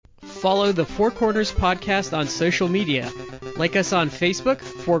Follow the 4Corners Podcast on social media. Like us on Facebook,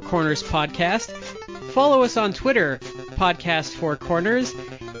 4Corners Podcast. Follow us on Twitter, Podcast 4Corners.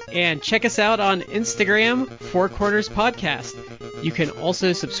 And check us out on Instagram, 4Corners Podcast. You can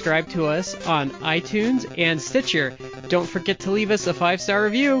also subscribe to us on iTunes and Stitcher. Don't forget to leave us a 5-star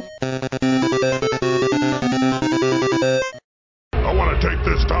review. I want to take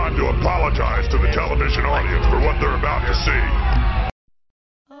this time to apologize to the television audience for what they're about to see.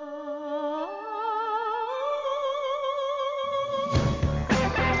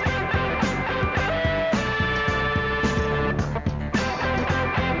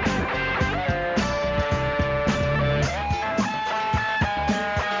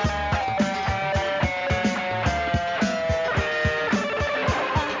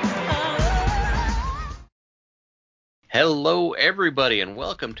 Hello, everybody, and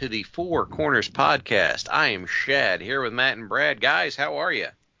welcome to the 4 Corners Podcast. I am Shad, here with Matt and Brad. Guys, how are you?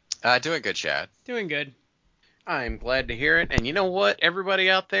 Doing good, Shad. Doing good. I'm glad to hear it. And you know what,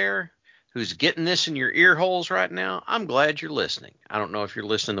 everybody out there who's getting this in your ear holes right now, I'm glad you're listening. I don't know if you're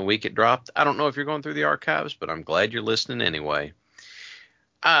listening the week it dropped. I don't know if you're going through the archives, but I'm glad you're listening anyway.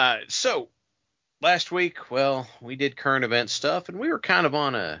 So, last week, well, we did current event stuff, and we were kind of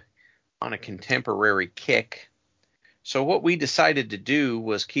on a contemporary kick. So what we decided to do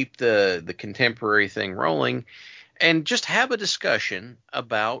was keep the contemporary thing rolling and just have a discussion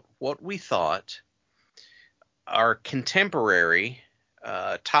about what we thought our contemporary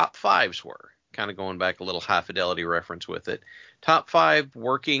top fives were. Kind of going back a little high fidelity reference with it. Top 5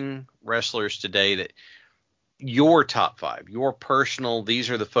 working wrestlers today that your top 5, your personal, these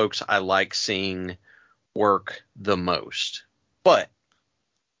are the folks I like seeing work the most. But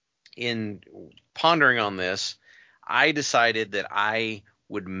in pondering on this, I decided that I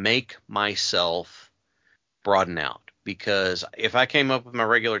would make myself broaden out, because if I came up with my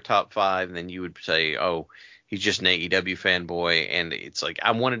regular top 5, then you would say, oh, he's just an AEW fanboy. And it's like,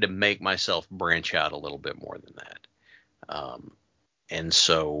 I wanted to make myself branch out a little bit more than that. And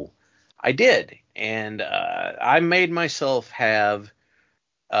so I did. And I made myself have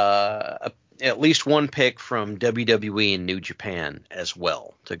at least one pick from WWE and New Japan as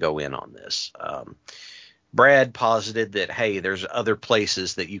well to go in on this. Brad posited that, hey, there's other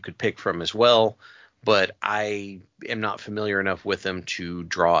places that you could pick from as well, but I am not familiar enough with them to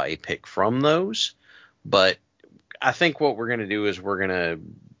draw a pick from those. But I think what we're going to do is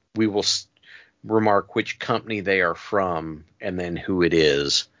we will remark which company they are from and then who it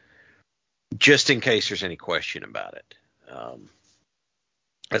is, just in case there's any question about it.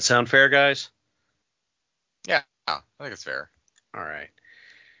 That sound fair, guys? Yeah, I think it's fair. All right.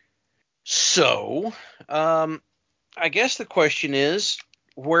 So, I guess the question is,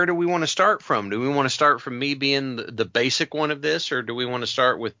 where do we want to start from? Do we want to start from me being the basic one of this, or do we want to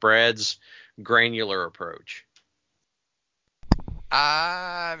start with Brad's granular approach?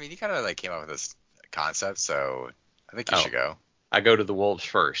 I mean, you kind of came up with this concept, so I think you should go. I go to the Wolves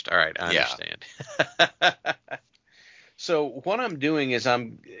first. All right, I understand. So what I'm doing is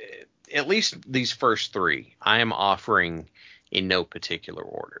at least these first 3, I am offering in no particular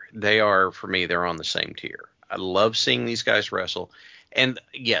order. They are, for me, they're on the same tier. I love seeing these guys wrestle. And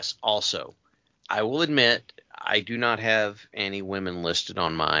yes, also, I will admit, I do not have any women listed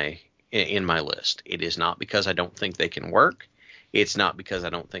in my list. It is not because I don't think they can work. It's not because I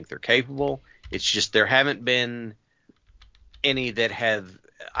don't think they're capable. It's just there haven't been any that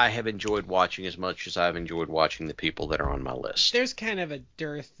I have enjoyed watching as much as I've enjoyed watching the people that are on my list. There's kind of a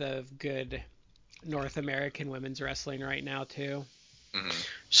dearth of good North American women's wrestling right now too. Mm-hmm.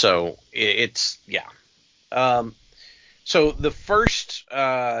 So it's so the first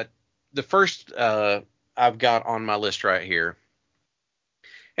I've got on my list right here,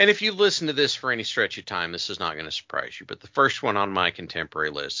 and if you listen to this for any stretch of time, this is not going to surprise you, but the first one on my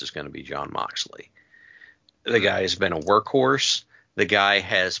contemporary list is going to be Jon Moxley. The guy has been a workhorse. The guy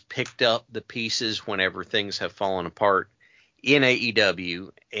has picked up the pieces whenever things have fallen apart in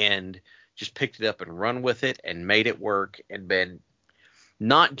AEW and just picked it up and run with it and made it work and been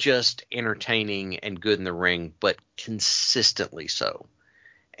not just entertaining and good in the ring, but consistently so.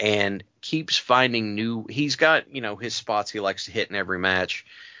 And keeps finding he's got, his spots he likes to hit in every match.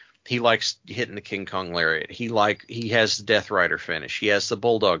 He likes hitting the King Kong Lariat. He has the Death Rider finish. He has the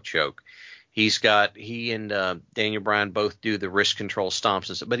Bulldog Choke. He and Daniel Bryan both do the wrist control stomps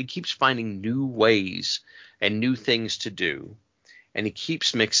and stuff, but he keeps finding new ways and new things to do. And he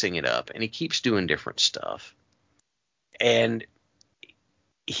keeps mixing it up, and he keeps doing different stuff. And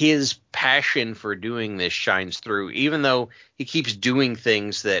his passion for doing this shines through, even though he keeps doing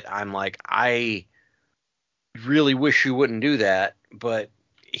things that I'm like, I really wish you wouldn't do that, but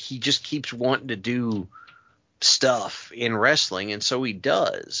he just keeps wanting to do stuff in wrestling, and so he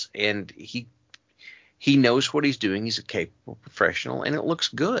does. And he knows what he's doing. He's a capable professional, and it looks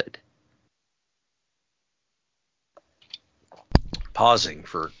good. Pausing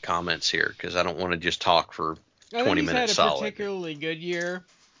for comments here because I don't want to just talk for 20 minutes solid. I think he's had a particularly good year.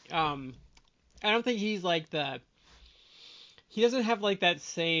 I don't think he's like he doesn't have like that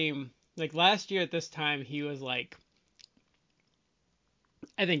same, like last year at this time he was like,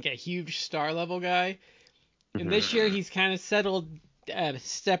 I think, a huge star level guy. And this year he's kind of settled a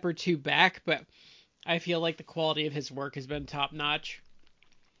step or two back, but I feel like the quality of his work has been top notch.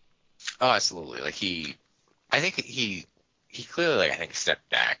 Oh, absolutely. Like I think he clearly, like, I think, stepped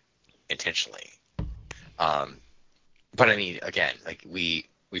back intentionally. But I mean, again, like we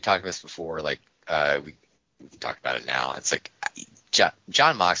talked about this before, like we talked about it now. It's like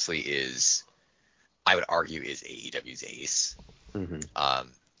John Moxley is, I would argue, is AEW's ace. Mm-hmm.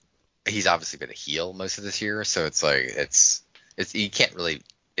 He's obviously been a heel most of this year, so it's like it's you can't really,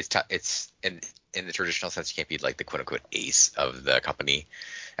 it's in the traditional sense, you can't be like the quote unquote ace of the company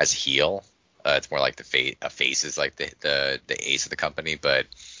as a heel. It's more like a face is like the ace of the company, but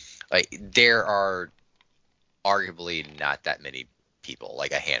like there are arguably not that many people,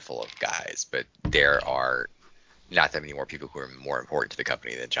 like a handful of guys, but there are not that many more people who are more important to the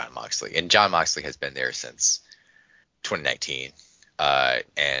company than John Moxley. And John Moxley has been there since 2019,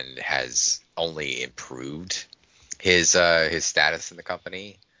 and has only improved his status in the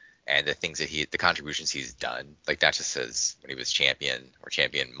company and the things that the contributions he's done, like not just as when he was champion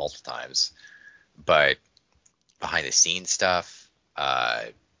multiple times, but behind the scenes stuff.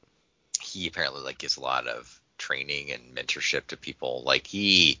 He apparently like gives a lot of training and mentorship to people. Like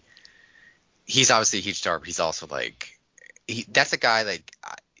he's obviously a huge star, but he's also like that's a guy like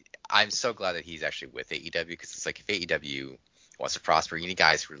I'm so glad that he's actually with AEW, because it's like if AEW wants to prosper, you need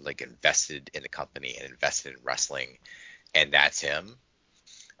guys who are like invested in the company and invested in wrestling, and that's him.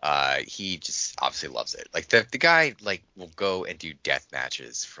 He just obviously loves it. Like the guy like will go and do death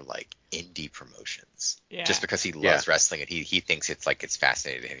matches for like indie promotions, just because he loves wrestling and he thinks it's like it's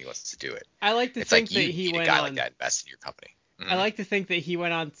fascinating and he wants to do it. I like to it's think like that you he need went a guy on, like that invest in your company. I like to think that he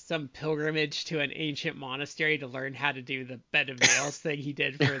went on some pilgrimage to an ancient monastery to learn how to do the bed of nails thing he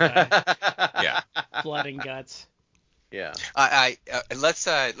did for the blood and guts. Yeah. Let's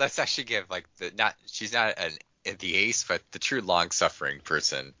actually give like she's not the ace, but the true long-suffering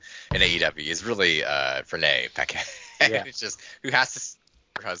person in AEW is really Renee Paquette. Yeah. It's just who has to see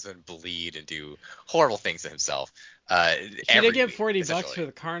her husband bleed and do horrible things to himself. She did get $40 essentially. for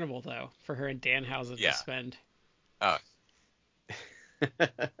the carnival though, for her and Danhausen to spend. Oh.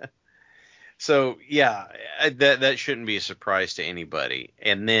 So yeah, that shouldn't be a surprise to anybody.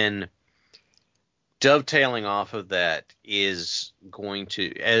 And then dovetailing off of that is going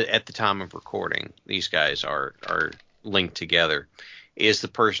to, at the time of recording, these guys are linked together, is the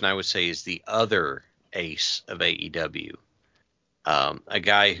person I would say is the other ace of AEW. A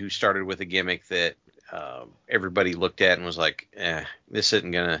guy who started with a gimmick that everybody looked at and was like, this isn't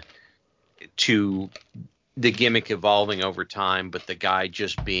gonna, to the gimmick evolving over time, but the guy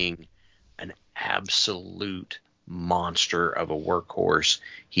just being an absolute monster of a workhorse.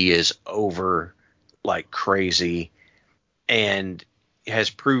 He is over like crazy and has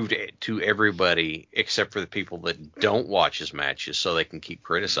proved it to everybody except for the people that don't watch his matches so they can keep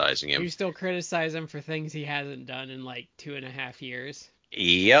criticizing him. You still criticize him for things he hasn't done in like 2.5 years.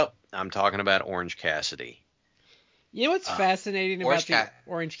 Yep, I'm talking about Orange Cassidy. You know what's fascinating about the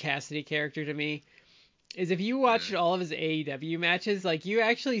Orange Cassidy character to me is if you watch all of his AEW matches, like you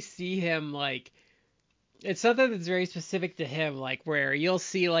actually see him like, it's something that's very specific to him, like where you'll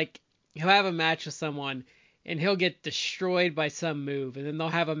see like he'll have a match with someone and he'll get destroyed by some move, and then they'll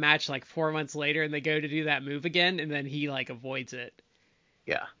have a match like 4 months later and they go to do that move again and then he like avoids it.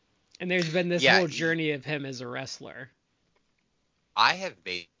 Yeah. And there's been this whole journey of him as a wrestler. I have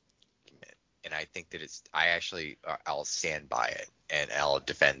made it, and I think that I'll stand by it and I'll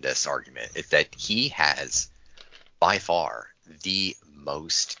defend this argument, is that he has by far the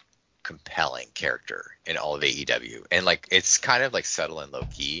most compelling character in all of AEW. And like it's kind of like subtle and low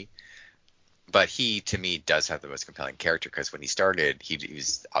key, but he to me does have the most compelling character, because when he started he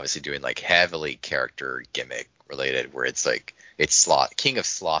was obviously doing like heavily character gimmick related, where it's like it's Sloth, King of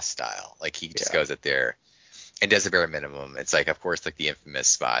Sloth style. Like he just goes up there and does the bare minimum. It's like, of course, like the infamous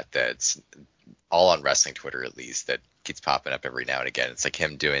spot that's all on wrestling Twitter, at least, that keeps popping up every now and again. It's like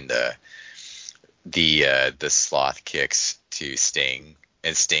him doing the sloth kicks to Sting,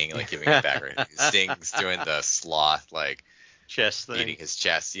 and Sting like giving it back. Right? Sting's doing the sloth like chest thing, beating his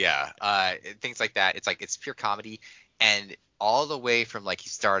chest. Yeah, things like that. It's like it's pure comedy, And all the way from like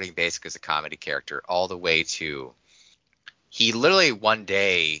he's starting basic as a comedy character all the way to he literally one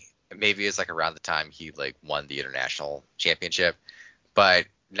day, maybe it was like around the time he like won the international championship, but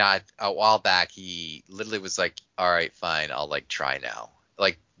not a while back, he literally was like, all right, fine, I'll like try now.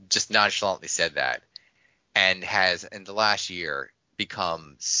 Like just nonchalantly said that, and has in the last year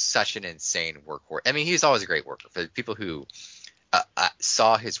become such an insane workhorse. I mean, he's always a great worker. For the people who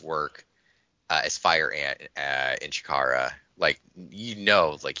saw his work as Fire Ant in Chikara, like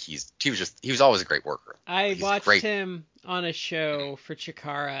like he was always a great worker. I He's watched great. him on a show for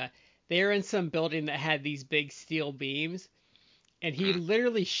Chikara. They were in some building that had these big steel beams, and he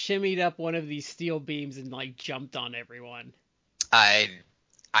literally shimmied up one of these steel beams and like jumped on everyone.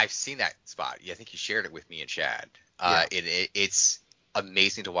 I've seen that spot. Yeah, I think you shared it with me and Chad. Yeah. It's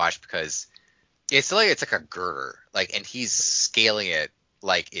amazing to watch because it's like a girder, like, and he's scaling it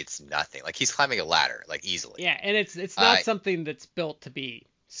like it's nothing. Like he's climbing a ladder, like easily. Yeah, and it's not something that's built to be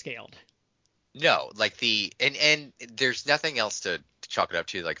scaled. No, like and there's nothing else to chalk it up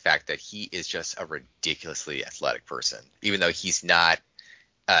to, like the fact that he is just a ridiculously athletic person, even though he's not.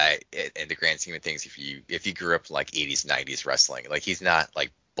 In the grand scheme of things, if you grew up in like 80s 90s wrestling, like he's not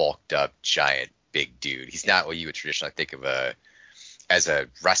like bulked up giant big dude. He's not what you would traditionally think of as a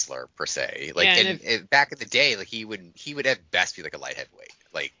wrestler per se. Like back in the day, like he would at best be like a light heavyweight.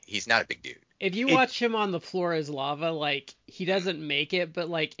 Like he's not a big dude. If you watch him on the floor as lava, like he doesn't make it, but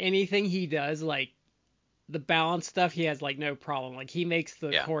like anything he does, like the balance stuff, he has like no problem. Like he makes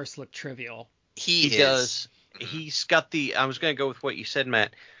the course look trivial. He does. He's got I was going to go with what you said,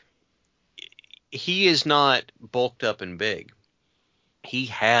 Matt. He is not bulked up and big. He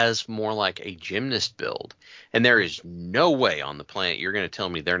has more like a gymnast build. And there is no way on the planet you're going to tell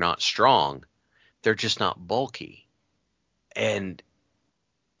me they're not strong. They're just not bulky. And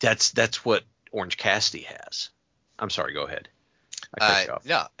that's what Orange Cassidy has. I'm sorry, go ahead. I cut you off.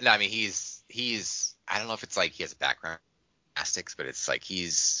 No, I mean he's I don't know if it's like he has a background in gymnastics, but it's like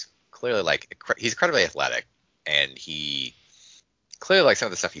he's clearly like he's incredibly athletic. And he clearly like some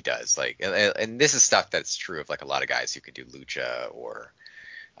of the stuff he does, like, and this is stuff that's true of like a lot of guys who can do lucha or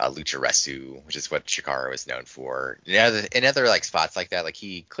lucha resu, which is what Chikara was known for. In other like spots like that, like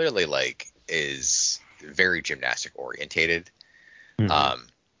he clearly like is very gymnastic orientated. Mm-hmm.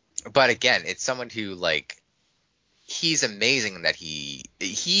 But again, it's someone who like he's amazing in that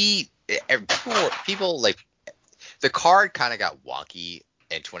people like the card kind of got wonky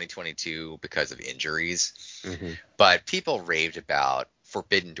in 2022 because of injuries, but people raved about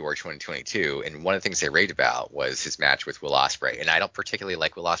Forbidden Door 2022, and one of the things they raved about was his match with Will Ospreay. And I don't particularly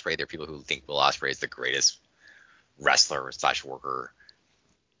like Will Ospreay. There are people who think Will Ospreay is the greatest wrestler / worker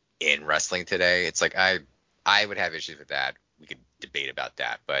in wrestling today. It's like I would have issues with that. We could debate about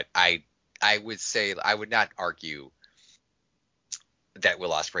that, but I would say I would not argue that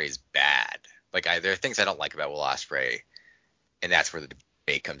Will Ospreay is bad. Like there are things I don't like about Will Ospreay, and that's where the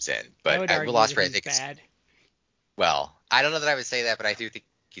debate comes in. But Will Ospreay, I think, bad. Well, I don't know that I would say that, but I do think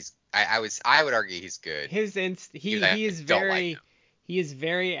he's. I would argue he's good. He is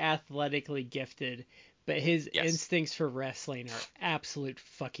very athletically gifted, but his instincts for wrestling are absolute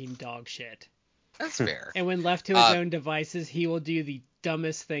fucking dog shit. That's fair. And when left to his own devices, he will do the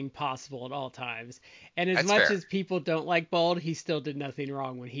dumbest thing possible at all times. And as much as people don't like Bald, he still did nothing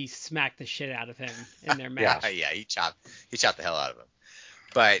wrong when he smacked the shit out of him in their match. Yeah, he chopped the hell out of him.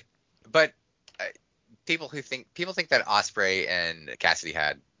 But people think that Ospreay and Cassidy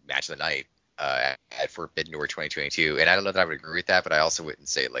had match of the night at Forbidden Door 2022, and I don't know that I would agree with that, but I also wouldn't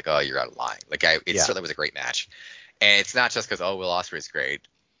say like, oh, you're out of line. Like it certainly was a great match, and it's not just because Will Ospreay is great.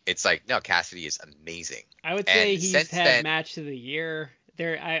 It's like, no, Cassidy is amazing. I would say he's had match of the year.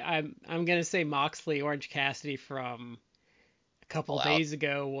 I'm gonna say Moxley Orange Cassidy from a couple days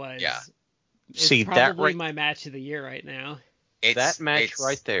ago was probably my match of the year right now. That match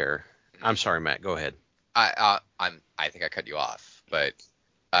right there. I'm sorry, Matt. Go ahead. I think I cut you off, but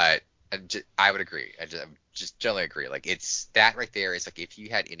I would agree. I just generally agree. Like it's that right there is like if you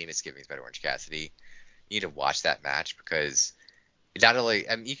had any misgivings about Orange Cassidy, you need to watch that match because not only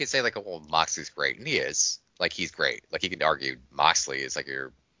you can say like, oh, well, Moxley's great, and he is. Like he's great. Like you can argue Moxley is like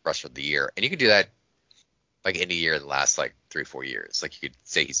your wrestler of the year, and you can do that like any year in the last like 3 or 4 years. Like you could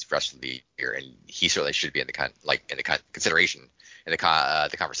say he's wrestler of the year, and he certainly should be in the consideration in the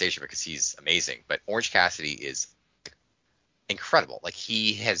conversation because he's amazing. But Orange Cassidy is incredible. Like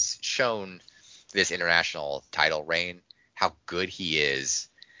he has shown this international title reign how good he is.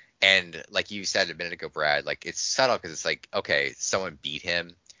 And like you said a minute ago, Brad, like it's subtle because it's like, okay, someone beat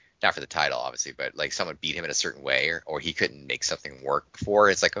him, not for the title, obviously, but like someone beat him in a certain way or he couldn't make something work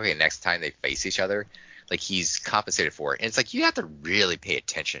before. It's like, okay, next time they face each other, like he's compensated for it. And it's like you have to really pay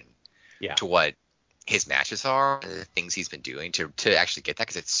attention Yeah. to what his matches are, the things he's been doing to actually get that,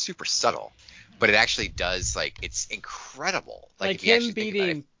 because it's super subtle, but it actually does, like, it's incredible. Like if you him actually think about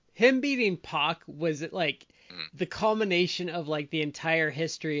beating him beating Pac was like Mm. the culmination of like the entire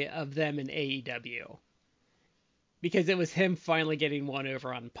history of them in AEW. Because it was him finally getting one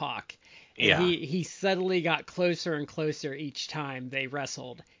over on Pac. And Yeah. he subtly got closer and closer each time they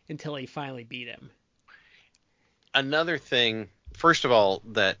wrestled until he finally beat him. Another thing, first of all,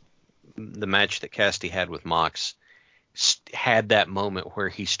 that the match that Cassidy had with Mox had that moment where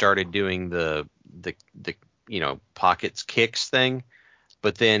he started doing the pockets kicks thing,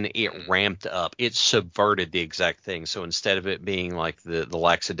 but then it ramped up. It subverted the exact thing. So instead of it being like the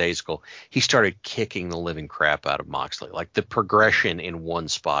lackadaisical, he started kicking the living crap out of Moxley. Like the progression in one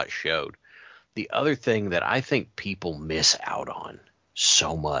spot showed. The other thing that I think people miss out on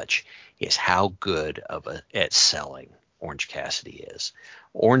so much is how good at selling Orange Cassidy is.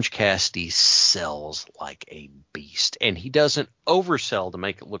 Orange Cassidy sells like a beast, and he doesn't oversell to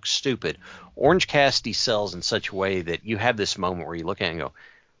make it look stupid. Orange Cassidy sells in such a way that you have this moment where you look at it and go,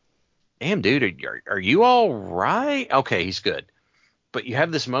 damn, dude, are you all right? Okay, he's good. But you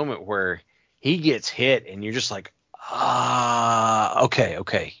have this moment where he gets hit, and you're just like,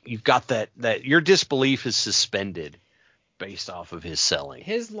 okay. You've got that your disbelief is suspended based off of his selling,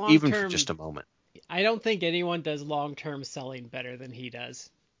 His long even term, for just a moment. I don't think anyone does long-term selling better than he does.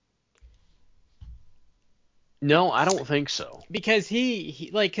 No, I don't think so. Because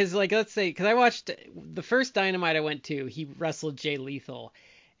let's say, because I watched the first Dynamite I went to, he wrestled Jay Lethal.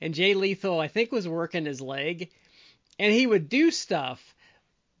 And Jay Lethal, I think, was working his leg. And he would do stuff,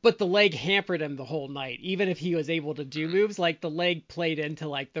 but the leg hampered him the whole night. Even if he was able to do moves, like the leg played into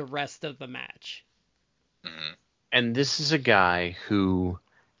like the rest of the match. Mm-hmm. And this is a guy who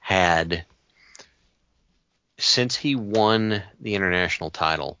had, since he won the international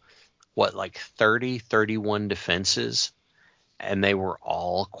title, like 31 defenses, and they were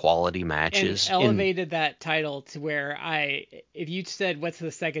all quality matches. And elevated that title to where if you said what's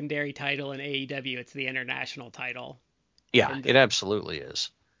the secondary title in AEW, it's the international title. Yeah, it absolutely is.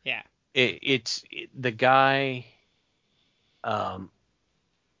 Yeah. It's the guy.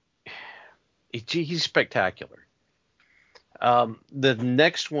 He's spectacular. The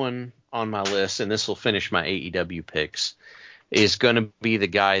next one on my list, and this will finish my AEW picks, is going to be the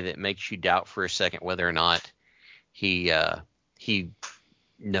guy that makes you doubt for a second whether or not he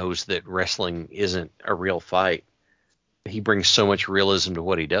knows that wrestling isn't a real fight. He brings so much realism to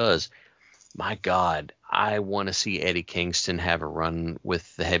what he does. My God, I want to see Eddie Kingston have a run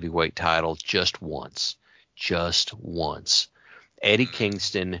with the heavyweight title just once. Just once. Eddie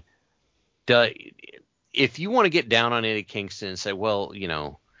Kingston, if you want to get down on Eddie Kingston and say, well,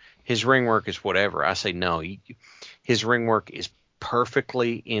 his ring work is whatever, I say no. His ring work is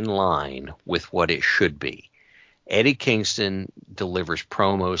perfectly in line with what it should be. Eddie Kingston delivers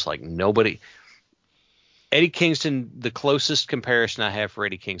promos like nobody. Eddie Kingston, the closest comparison I have for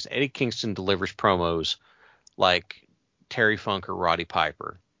Eddie Kingston delivers promos like Terry Funk or Roddy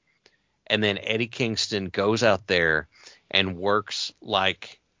Piper. And then Eddie Kingston goes out there and works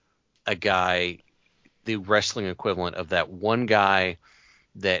like a guy, the wrestling equivalent of that one guy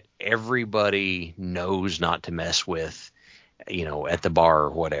that everybody knows not to mess with, at the bar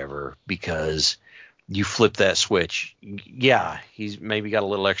or whatever, because you flip that switch. Yeah, he's maybe got a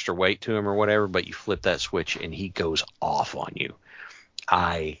little extra weight to him or whatever, but you flip that switch and he goes off on you.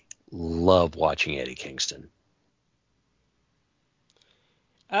 I love watching Eddie Kingston.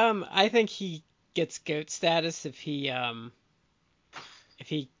 I think he gets GOAT status if he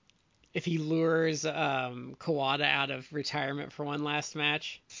lures Kawada out of retirement for one last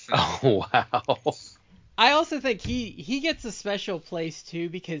match. Oh, wow. I also think he gets a special place too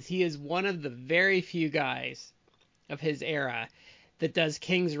because he is one of the very few guys of his era that does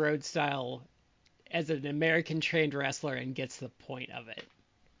King's Road style as an American trained wrestler and gets the point of it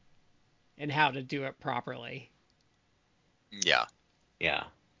and how to do it properly. Yeah. Yeah.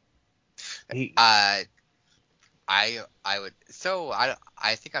 I would. So I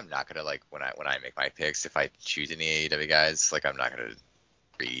think I'm not gonna, like, when I make my picks, if I choose any AEW guys, like, I'm not gonna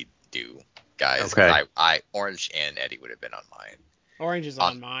redo guys. Okay. I Orange and Eddie would have been on mine. Orange is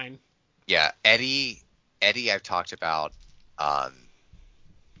on mine. Yeah, Eddie I've talked about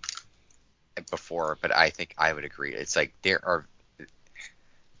before, but I think I would agree. It's like there are.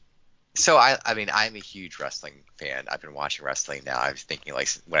 So I mean, I'm a huge wrestling fan. I've been watching wrestling now. I was thinking, like,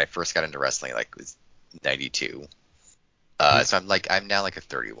 when I first got into wrestling, like, it was 92. So I'm now like a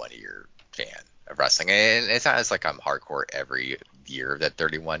 31-year fan of wrestling, and it's not as like I'm hardcore every year of that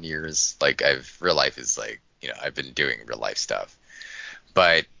 31 years. Like real life is like, I've been doing real life stuff,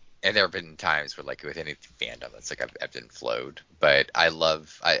 but and there have been times where like with any fandom, it's like I've been flowed. But I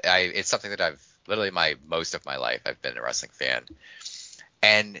it's something that I've literally most of my life I've been a wrestling fan,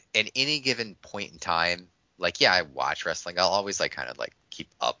 and at any given point in time, like yeah, I watch wrestling. I'll always like kind of like keep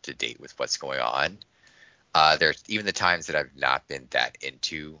up to date with what's going on. There's even the times that I've not been that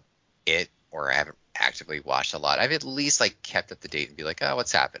into it or I haven't actively watched a lot. I've at least like kept up to date and be like, oh,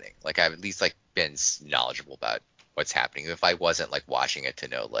 what's happening? Like I've at least like been knowledgeable about what's happening. If I wasn't like watching it to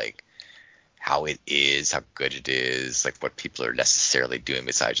know like how it is, how good it is, like what people are necessarily doing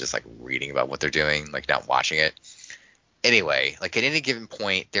besides just like reading about what they're doing, like not watching it. Anyway, like at any given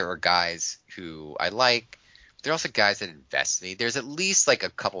point, there are guys who I like. There are also guys that invest in me. There's at least like a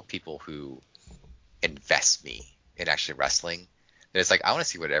couple people who invest me in actually wrestling. And it's like I want to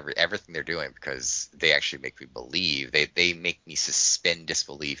see everything they're doing because they actually make me believe. They make me suspend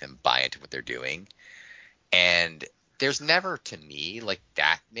disbelief and buy into what they're doing. And there's never to me like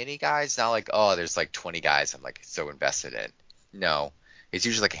that many guys. Not like, oh, there's like 20 guys I'm like so invested in. No, it's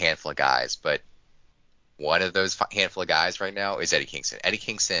usually like a handful of guys. But one of those handful of guys right now is Eddie Kingston. Eddie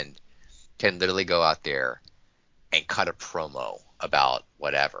Kingston can literally go out there and cut a promo about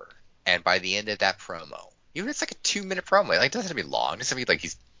whatever. And by the end of that promo, even if it's like a 2-minute promo, like it doesn't have to be long. It doesn't have to be like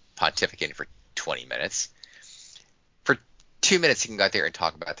he's pontificating for 20 minutes. For 2 minutes, he can go out there and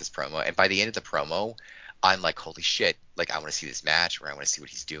talk about this promo. And by the end of the promo, I'm like, holy shit, like I want to see this match, or I want to see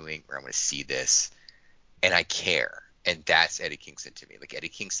what he's doing, or I want to see this. And I care. And that's Eddie Kingston to me. Like Eddie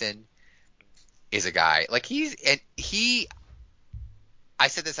Kingston is a guy, like I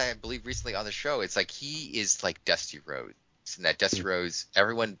said this, I believe, recently on the show. It's like he is like Dusty Rhodes. And that Dusty Rhodes,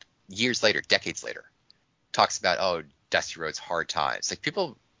 everyone years later, decades later, talks about, oh, Dusty Rhodes' hard times. Like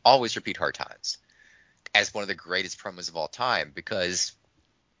people always repeat hard times as one of the greatest promos of all time because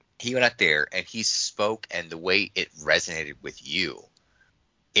he went out there and he spoke, and the way it resonated with you,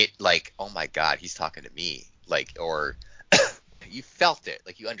 it like, oh my God, he's talking to me. Like, or you felt it,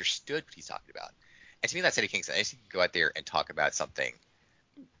 like you understood what he's talking about. And to me, that's Eddie Kingston. I just can go out there and talk about something,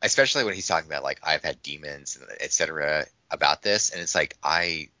 especially when he's talking about like I've had demons and etc. about this, and it's like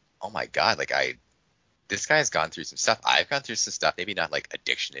oh my God, like this guy has gone through some stuff. I've gone through some stuff, maybe not like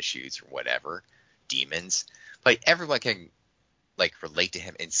addiction issues or whatever, demons, but everyone can like relate to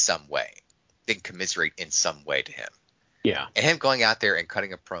him in some way. They can commiserate in some way to him. Yeah. And him going out there and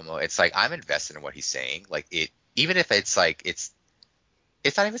cutting a promo, it's like I'm invested in what he's saying. Like it, even if it's like it's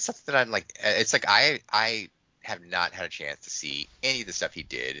not even something that I'm like. It's like I have not had a chance to see any of the stuff he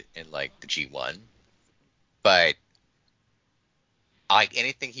did in like the G1, but like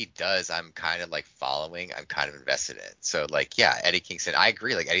anything he does, I'm kind of like following. I'm kind of invested in. So like, yeah, Eddie Kingston. I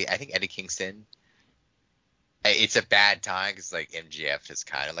agree. Like I think Eddie Kingston. It's a bad time because like MGF is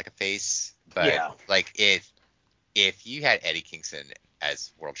kind of like a face, but Yeah. like if you had Eddie Kingston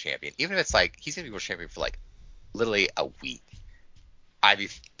as world champion, even if it's like he's gonna be world champion for like literally a week, I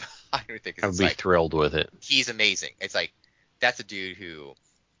would think I'd be thrilled with it. He's amazing. It's like that's a dude who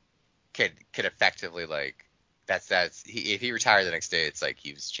could effectively like if he retired the next day, it's like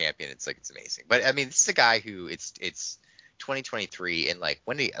he was champion. It's like it's amazing. But I mean, this is a guy who it's 2023 and like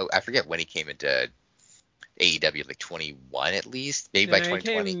I forget when he came into AEW, like 21 at least, maybe by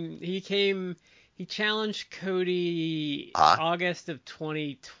 2020. He challenged Cody August of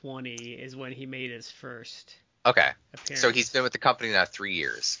 2020 is when he made his first appearance. So he's been with the company now 3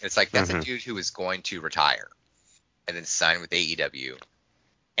 years. It's like that's a dude who was going to retire and then sign with AEW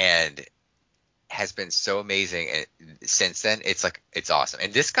and has been so amazing since then. It's like it's awesome.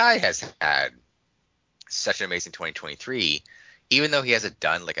 And this guy has had such an amazing 2023, even though he hasn't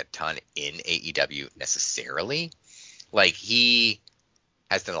done like a ton in AEW necessarily. Like he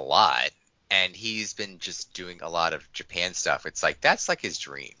has done a lot, and he's been just doing a lot of Japan stuff. It's like that's like his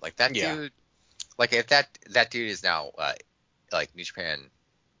dream. Like that dude. Like if that dude is now like New Japan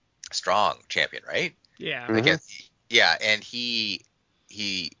Strong champion, right? Yeah. Like and he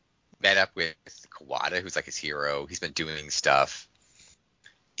met up with Kawada, who's like his hero. He's been doing stuff.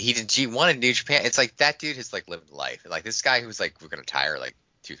 He did G1 in New Japan. It's like that dude has like lived life. And like this guy who's like we're gonna retire like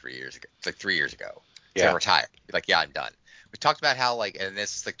 2-3 years ago. It's like 3 years ago. He's gonna retire. He's like, yeah, I'm done. We talked about how like, and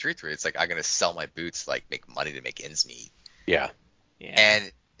this is like truth. It's like I'm gonna sell my boots, like make money to make ends meet. Yeah.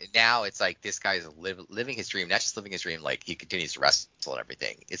 And now it's like this guy's living his dream, not just living his dream. Like he continues to wrestle and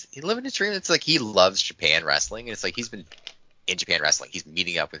everything. It's he living his dream. It's like he loves Japan wrestling, and it's like he's been in Japan wrestling. He's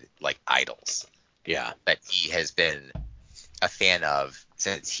meeting up with like idols. Yeah. That he has been a fan of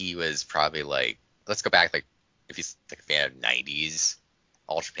since he was probably like, let's go back, like if he's like a fan of 90s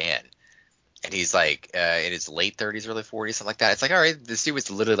All Japan. and he's like in his late 30s, early 40s, something like that. It's like, all right, this dude was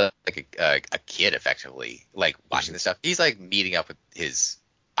literally like a kid, effectively, like watching this stuff. He's like meeting up with his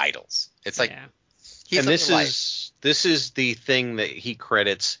idols. It's like, and this is the thing that he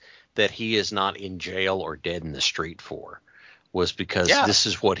credits that he is not in jail or dead in the street for, was because this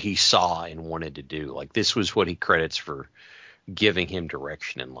is what he saw and wanted to do. Like, this was what he credits for giving him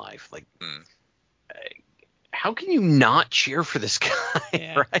direction in life. Like, how can you not cheer for this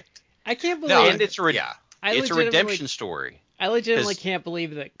guy, right? I can't believe. And it's a redemption story. I legitimately can't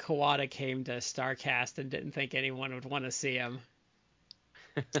believe that Kawada came to StarCast and didn't think anyone would want to see him.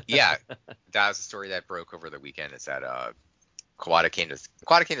 Yeah, that was the story that broke over the weekend. Is that Kawada came to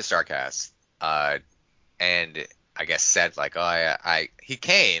StarCast, and I guess said like, oh, he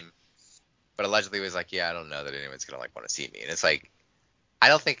came, but allegedly was like, yeah, I don't know that anyone's gonna like want to see me. And it's like,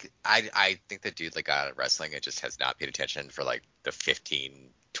 I think the dude like got out of wrestling and just has not paid attention for like the 15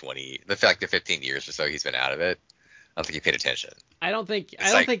 years or so he's been out of it. I don't think he paid attention. I don't think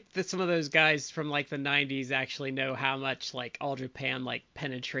that some of those guys from like the 90s actually know how much like All Japan like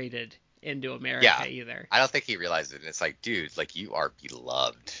penetrated into America either. I don't think he realized it. And it's like, dude, like you are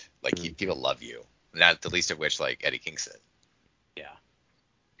beloved. Like people love you. Not the least of which like Eddie Kingston. Yeah.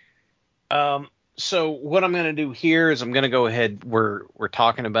 So what I'm going to do here is I'm going to go ahead. We're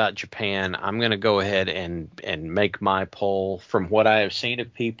talking about Japan. I'm going to go ahead and make my poll from what I have seen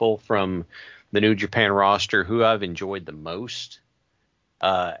of people from the New Japan roster. Who I've enjoyed the most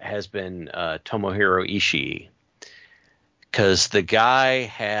has been Tomohiro Ishii, because the guy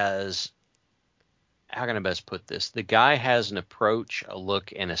has, how can I best put this? The guy has an approach, a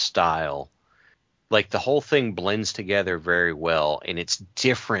look, and a style. Like, the whole thing blends together very well, and it's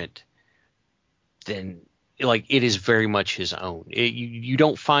different than, like, it is very much his own. You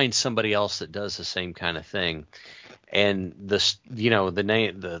don't find somebody else that does the same kind of thing. And the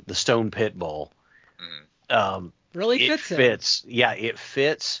Stone Pitbull, really fits. Yeah, it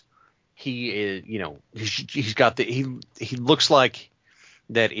fits. He is, he's got he looks like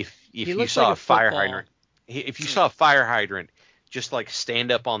that. If you saw like a fire hydrant, if you saw a fire hydrant, just like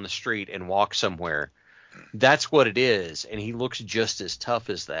stand up on the street and walk somewhere, that's what it is. And he looks just as tough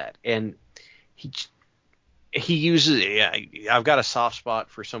as that. And he uses. I've got a soft spot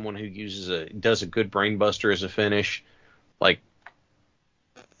for someone who does a good brain buster as a finish. Like,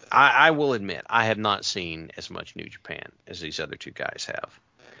 I will admit, I have not seen as much New Japan as these other two guys have.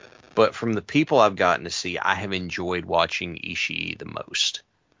 But from the people I've gotten to see, I have enjoyed watching Ishii the most.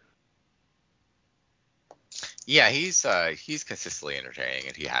 Yeah, he's consistently entertaining,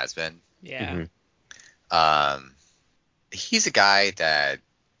 and he has been. Yeah. He's a guy that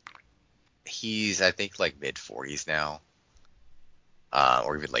he's, I think, like mid 40s now,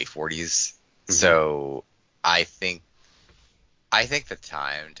 or even late 40s. So I think the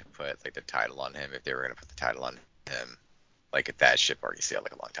time to put like the title on him, if they were going to put the title on him, like that ship already sailed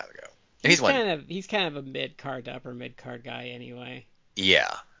like a long time ago. And he's kind of a mid card to upper mid card guy anyway.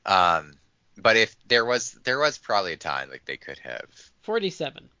 Yeah. But if there was probably a time like they could have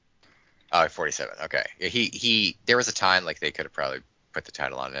 47. Oh, 47. Okay. He there was a time like they could have probably put the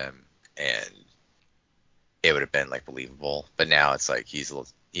title on him and it would have been like believable. But now it's like he's a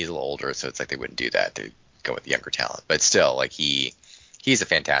little older, so it's like they wouldn't do that. They go with younger talent. But still, like he's a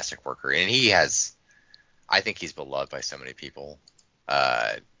fantastic worker, and I think he's beloved by so many people.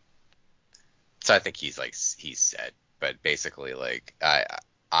 So I think he's set. But basically, like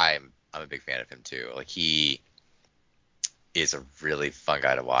I'm a big fan of him too. Like he is a really fun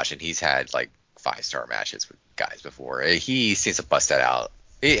guy to watch, and he's had like 5-star matches with guys before. He seems to bust that out.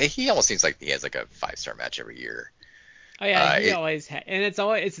 He almost seems like he has like a 5-star match every year. Oh yeah, he always and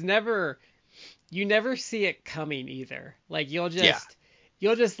it's never, you never see it coming either. Like you'll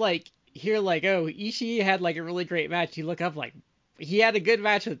just like hear like, oh, Ishii had like a really great match. You look up like he had a good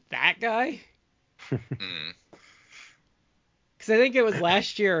match with that guy. Because I think it was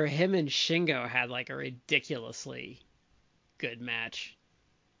last year him and Shingo had like a ridiculously good match.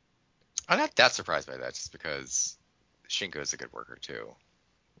 I'm not that surprised by that, just because Shingo is a good worker too.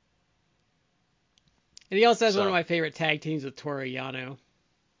 And he also has one of my favorite tag teams with Toru Yano.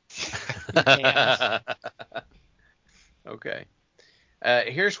 Okay.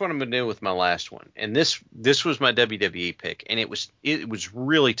 Here's what I'm gonna do with my last one, and this was my WWE pick, and it was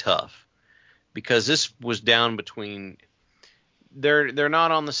really tough because this was down between. They're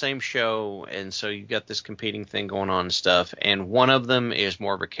not on the same show, and so you've got this competing thing going on and stuff. And one of them is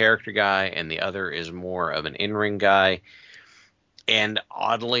more of a character guy, and the other is more of an in-ring guy. And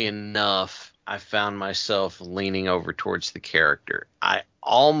oddly enough, I found myself leaning over towards the character. I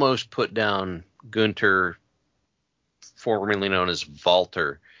almost put down Gunter, formerly known as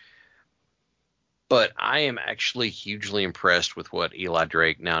Walter, But I am actually hugely impressed with what Eli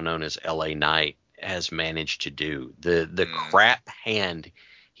Drake, now known as LA Knight, has managed to do. The crap hand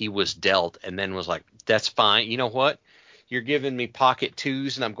he was dealt, and then was like, that's fine. You know what? You're giving me pocket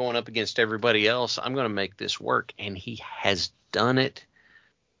twos, and I'm going up against everybody else. I'm going to make this work. And he has done it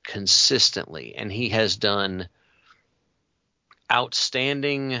consistently. And he has done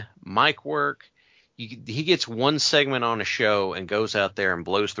outstanding mic work. He gets one segment on a show and goes out there and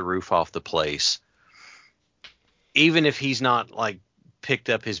blows the roof off the place. Even if he's not like picked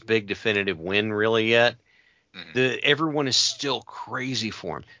up his big definitive win really yet, everyone is still crazy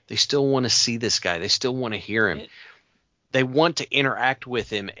for him. They still want to see this guy. They still want to hear him. They want to interact with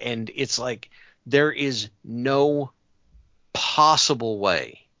him. And it's like there is no possible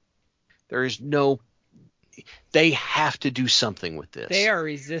way. They have to do something with this. They are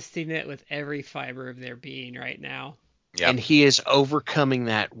resisting it with every fiber of their being right now. Yep. And he is overcoming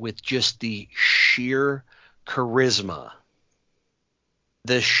that with just the sheer charisma,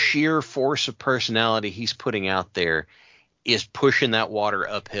 the sheer force of personality he's putting out there is pushing that water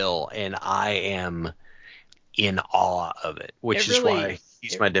uphill, and I am in awe of it, which is why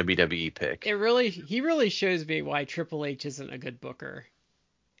he's my WWE pick. He really shows me why Triple H isn't a good booker.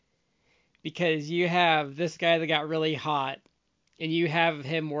 Because you have this guy that got really hot, and you have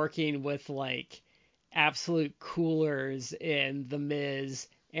him working with like absolute coolers in The Miz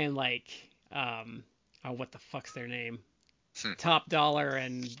and like what the fuck's their name? Top Dollar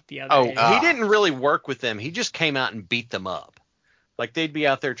and the other. He didn't really work with them. He just came out and beat them up. Like they'd be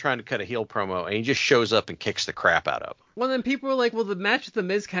out there trying to cut a heel promo, and he just shows up and kicks the crap out of them. Well, then people were like, well, the match with The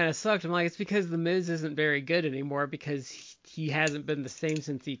Miz kind of sucked. I'm like, it's because The Miz isn't very good anymore because he hasn't been the same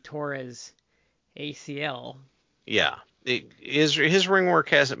since he tore his ACL. Yeah. His ring work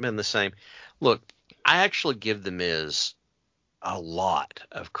hasn't been the same. Look, I actually give The Miz a lot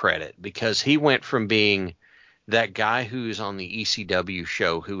of credit because he went from being that guy who's on the ECW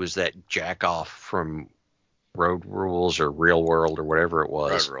show who was that jack off from Road Rules or Real World or whatever it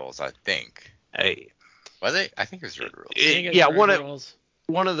was. Road Rules, I think. Hey, was it? I think it was Road Rules.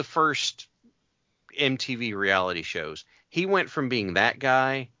 One of the first MTV reality shows. He went from being that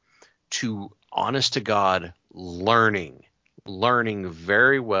guy to, honest to God, learning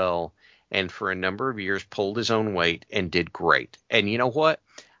very well, and for a number of years pulled his own weight and did great. And you know what?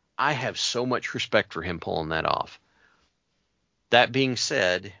 I have so much respect for him pulling that off. That being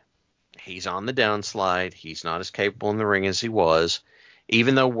said, he's on the downslide. He's not as capable in the ring as he was,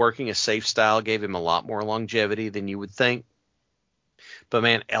 even though working a safe style gave him a lot more longevity than you would think. But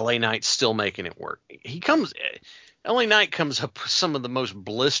man, LA Knight's still making it work. LA Knight comes up with some of the most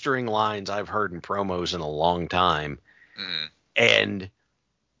blistering lines I've heard in promos in a long time. And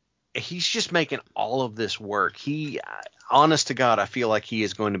he's just making all of this work. Honest to God, I feel like he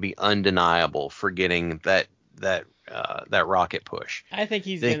is going to be undeniable for getting that rocket push. I think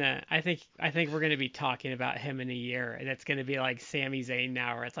I think we're gonna be talking about him in a year, and it's gonna be like Sami Zayn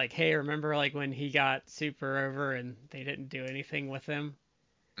now, where it's like, hey, remember like when he got super over and they didn't do anything with him?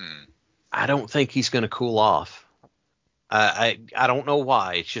 I don't think he's gonna cool off. I don't know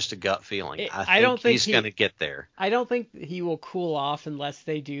why. It's just a gut feeling. I think he's going to get there. I don't think he will cool off unless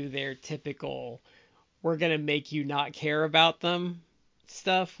they do their typical, we're going to make you not care about them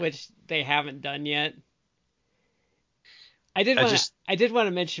stuff, which they haven't done yet. I did want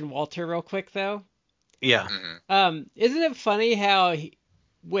to mention Walter real quick, though. Yeah. Isn't it funny how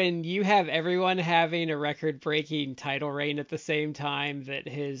when you have everyone having a record-breaking title reign at the same time, that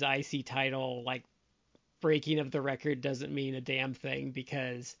his IC title, like, breaking of the record doesn't mean a damn thing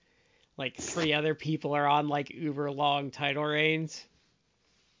because like 3 other people are on like uber long title reigns?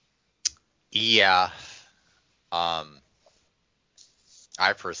 Yeah. I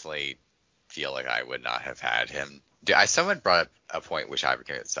personally feel like I would not have had him. Someone brought up a point which I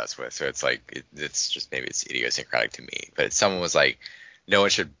became obsessed with, so it's like it's just maybe it's idiosyncratic to me, but someone was like, no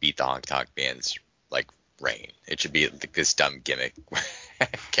one should beat the Honky Tonk Man's like reign. It should be like this dumb gimmick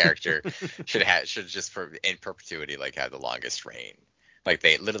character should just in perpetuity like have the longest reign. Like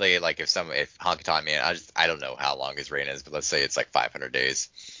they literally like if Honky Tonk Man, I don't know how long his reign is, but let's say it's like 500 days.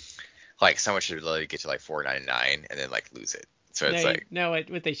 Like someone should literally get to like 499 and then like lose it. So it's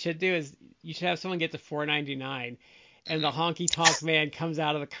what they should do is you should have someone get to 499 and the Honky Tonk Man comes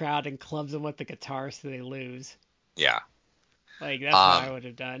out of the crowd and clubs them with the guitar so they lose. Yeah. Like that's what I would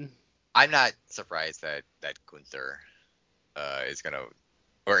have done. I'm not surprised that Gunther is gonna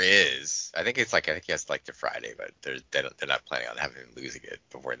or is. I think he has like to Friday, but they're not planning on having him losing it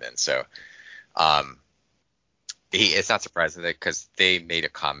before then. So, it's not surprising that because they made a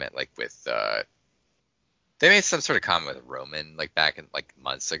comment like they made some sort of comment with Roman like back in like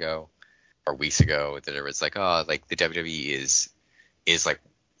months ago, or weeks ago that it was like, oh, like the WWE is like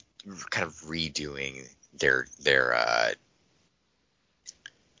kind of redoing their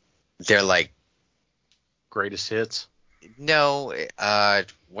like Greatest hits. no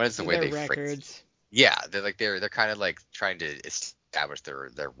what is the way Their they phrase it? records. Yeah, they're kind of like trying to establish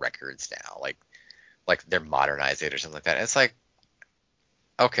their records now, like they're modernizing it or something like that. And it's like,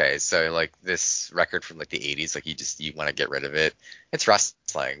 okay, so like this record from like the 80s, like you want to get rid of it. It's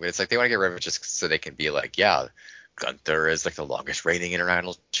wrestling, but it's like they want to get rid of it just so they can be like, yeah, Gunther is like the longest reigning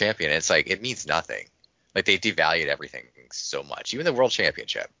international champion. And it's like it means nothing. Like they devalued everything so much, even the world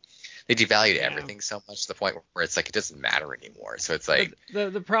championship. They devalued everything so much to the point where it's like it doesn't matter anymore. So it's like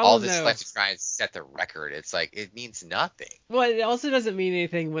the problem all this though, stuff to try and set the record. It's like it means nothing. well, it also doesn't mean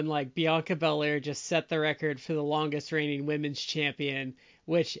anything when like Bianca Belair just set the record for the longest reigning women's champion,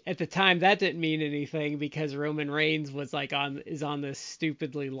 which at the time that didn't mean anything because Roman Reigns was like on this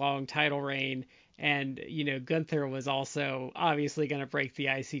stupidly long title reign, and Gunther was also obviously going to break the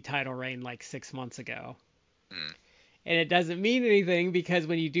IC title reign like 6 months ago. Mm. And it doesn't mean anything because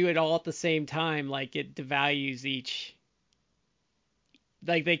when you do it all at the same time, like it devalues each,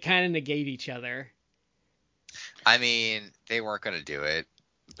 like they kind of negate each other. I mean, they weren't going to do it,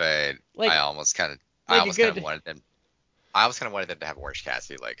 but Like, I almost kind of wanted them. I almost kind of wanted them to have Orange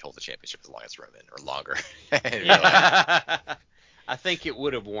Cassidy like hold the championship as long as Roman or longer. I think it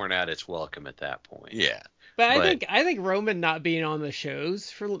would have worn out its welcome at that point. Yeah. But I think Roman not being on the shows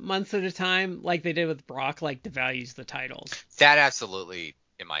for months at a time, like they did with Brock, like devalues the titles. That absolutely,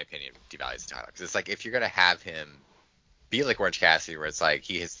 in my opinion, devalues the title because it's like if you're gonna have him be like Orange Cassidy, where it's like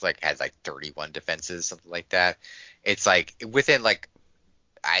he has like 31 defenses, something like that. It's like within like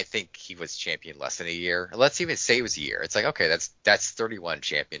I think he was champion less than a year. Let's even say it was a year. It's like okay, that's 31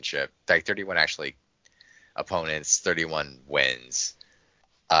 championship, like 31 actually opponents, 31 wins.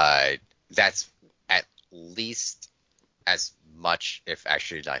 That's at least as much, if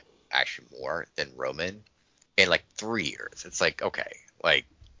actually not actually more than Roman in like 3 years. It's like okay, like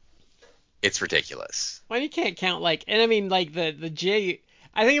it's ridiculous. Well, you can't count like, and I mean like the Jey.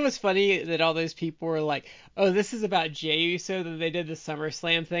 I think it was funny that all those people were like, "Oh, this is about Jey Uso." That they did the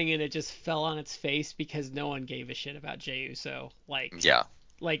SummerSlam thing, and it just fell on its face because no one gave a shit about Jey Uso. Yeah.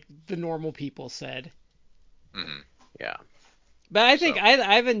 Like the normal people said. Mm-hmm. Yeah. But I think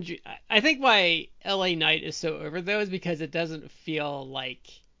I think why LA Knight is so over though is because it doesn't feel like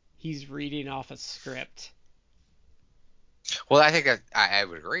he's reading off a script. Well, I think I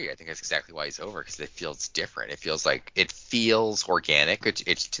would agree. I think that's exactly why he's over because it feels different. It feels organic.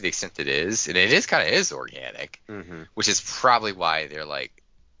 It's to the extent that it is, and it is kind of is organic, which is probably why they're like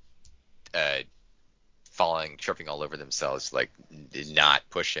tripping all over themselves, like not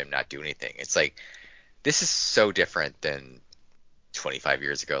push him, not do anything. It's like this is so different than 25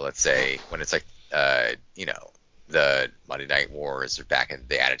 years ago, let's say, when it's like the Monday Night Wars or back in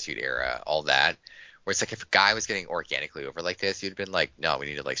the Attitude Era, all that. Where it's like if a guy was getting organically over like this, you'd have been like, no, we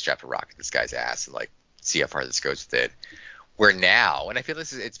need to like strap a rock at this guy's ass and like see how far this goes with it. Where now, and I feel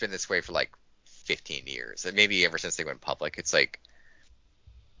it's been this way for like 15 years, and maybe ever since they went public, it's like,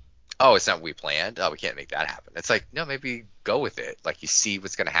 oh, it's not what we planned. Oh, we can't make that happen. It's like, no, maybe go with it. Like you see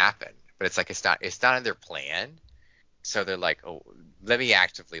what's gonna happen, but it's like it's not in their plan. So they're like, oh, let me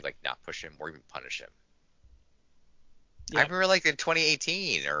actively like not push him or even punish him. Yep. I remember like in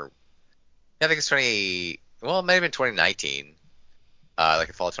 2018 or. I think it's well, it might have been 2019, like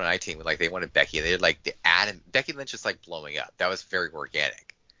the fall of 2019, when like they wanted Becky, and they did like Becky Lynch is like blowing up. That was very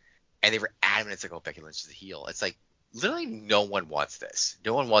organic, and they were adamant. It's like, oh, Becky Lynch is a heel. It's like literally no one wants this.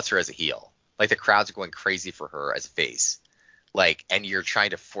 No one wants her as a heel. Like the crowds are going crazy for her as a face. Like, and you're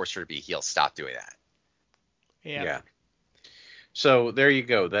trying to force her to be a heel. Stop doing that. Yeah. So there you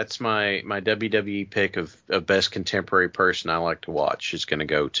go. That's my WWE pick of best contemporary person I like to watch is going to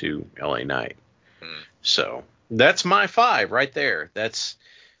go to LA Knight. So that's my 5 right there. That's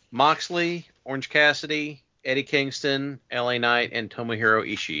Moxley, Orange Cassidy, Eddie Kingston, LA Knight, and Tomohiro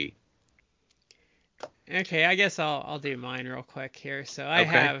Ishii. Okay, I guess I'll do mine real quick here. So I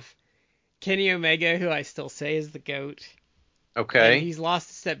have Kenny Omega, who I still say is the GOAT. Okay. And he's lost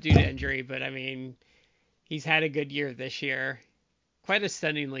a step due to injury, but I mean, he's had a good year this year. Quite a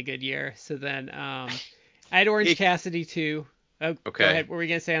stunningly good year. So then I had Orange Cassidy too. Oh, okay. Go ahead. What were we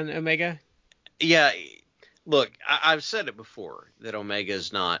going to say on Omega? Yeah, look, I've said it before that Omega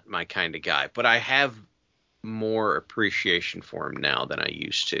is not my kind of guy, but I have more appreciation for him now than I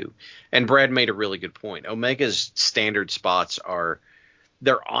used to. And Brad made a really good point. Omega's standard spots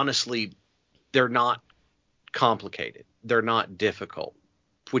they're not complicated. They're not difficult,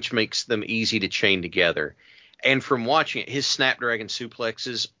 which makes them easy to chain together. And from watching it, his Snapdragon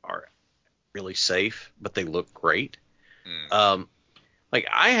suplexes are really safe, but they look great. Mm. Like,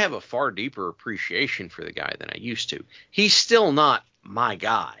 I have a far deeper appreciation for the guy than I used to. He's still not my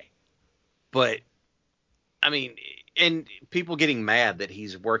guy, but I mean, and people getting mad that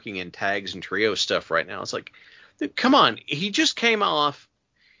he's working in tags and trio stuff right now. It's like, come on, he just came off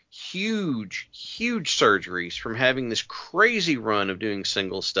huge surgeries from having this crazy run of doing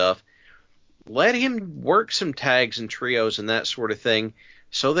single stuff. Let him work some tags and trios and that sort of thing,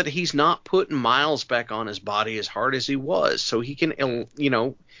 so that he's not putting miles back on his body as hard as he was, so he can,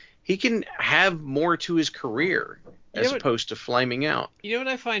 he can have more to his career as opposed to flaming out. You know what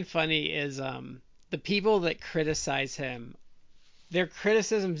I find funny is the people that criticize him, their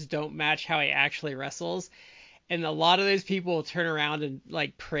criticisms don't match how he actually wrestles. And a lot of those people will turn around and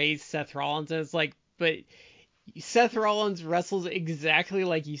like praise Seth Rollins, and it's like, but Seth Rollins wrestles exactly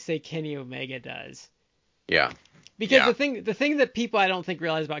like you say Kenny Omega does. Yeah. Because the thing that people I don't think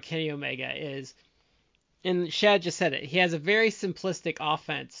realize about Kenny Omega is, and Shad just said it, he has a very simplistic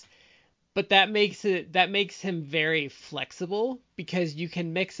offense, but that makes him very flexible, because you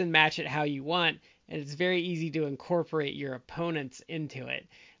can mix and match it how you want, and it's very easy to incorporate your opponents into it.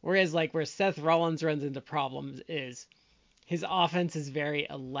 Whereas like where Seth Rollins runs into problems is his offense is very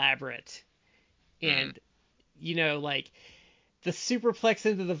elaborate, and like the superplex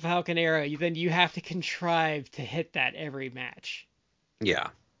into the Falcon Arrow, then you have to contrive to hit that every match. Yeah.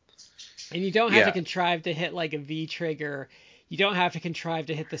 And you don't have to contrive to hit like a V-trigger. You don't have to contrive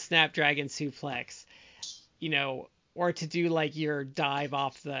to hit the Snapdragon suplex, or to do like your dive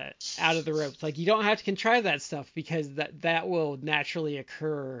out of the ropes. Like, you don't have to contrive that stuff, because that will naturally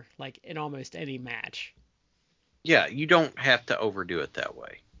occur like in almost any match. Yeah, you don't have to overdo it that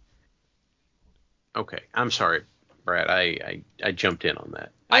way. Okay, I'm sorry, Brad. I jumped in on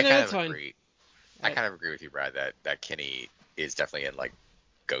that. I kind of agree. I kind of agree with you, Brad, that Kenny is definitely in like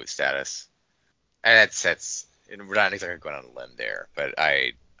GOAT status, and and we're not exactly going on a limb there, but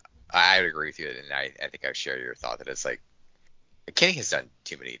I would agree with you, and I think I share your thought that it's like Kenny has done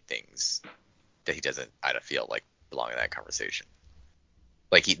too many things that he doesn't, I don't feel like, belong in that conversation.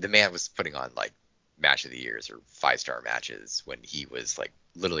 Like, the man was putting on like match of the years or 5-star matches when he was like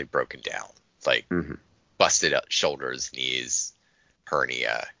literally broken down, like busted up shoulders, knees,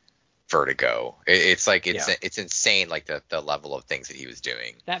 hernia, vertigo. It's like it's insane, like the level of things that he was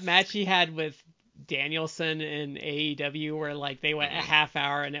doing. That match he had with Danielson in AEW, where like they went a half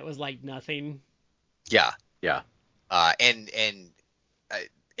hour and it was like nothing. Yeah. And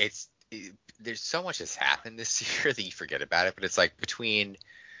there's so much that's happened this year that you forget about it, but it's like between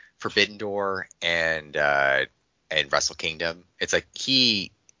Forbidden Door and Wrestle Kingdom, it's like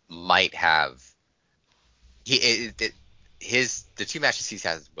he might have the 2 matches he's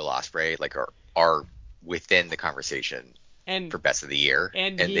had with Will Ospreay like are within the conversation for best of the year,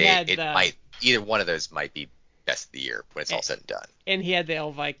 and either one of those might be best of the year when it's all said and done. And he had the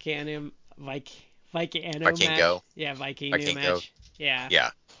El Vikingo match. Yeah, Vikingo match. Yeah.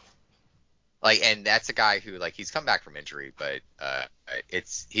 Like, and that's a guy who, like, he's come back from injury, but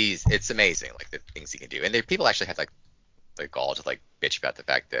it's amazing, like, the things he can do. And people actually had like the gall to like bitch about the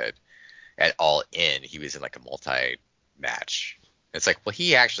fact that at All In he was in like a multi-match. It's like, well,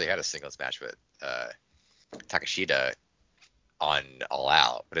 he actually had a singles match with Takeshita on All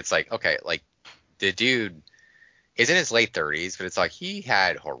Out, but it's like, okay, like, the dude is in his late 30s, but it's like he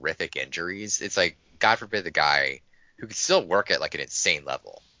had horrific injuries. It's like, God forbid the guy who can still work at like an insane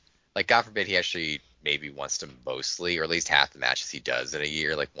level. Like, God forbid he actually maybe wants to mostly, or at least half the matches he does in a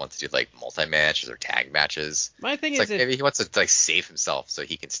year, like, wants to do like multi-matches or tag matches. My thing is like, maybe he wants to like save himself so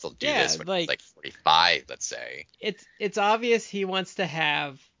he can still do this when he's like 45, let's say. It's obvious he wants to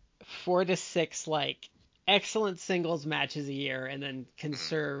have 4 to 6 like excellent singles matches a year, and then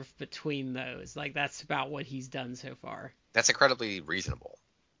conserve between those. Like, that's about what he's done so far. That's incredibly reasonable.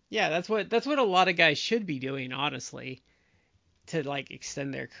 Yeah, that's what a lot of guys should be doing, honestly, to like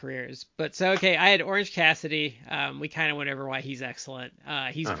extend their careers. But so, okay, I had Orange Cassidy. We kind of went over why he's excellent.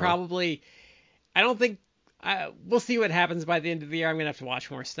 He's probably, I don't think, we'll see what happens by the end of the year. I'm gonna have to watch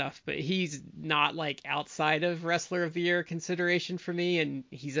more stuff, but he's not like outside of Wrestler of the Year consideration for me, and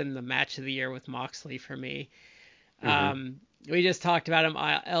he's in the Match of the Year with Moxley for me. We just talked about him,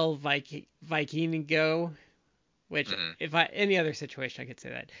 El Vikingo, which if any other situation I could say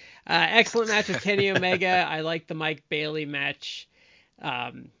that. Excellent match with Kenny Omega. I like the Mike Bailey match.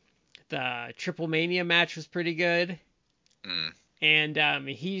 The Triple Mania match was pretty good. And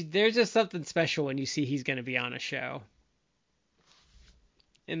there's just something special when you see he's going to be on a show.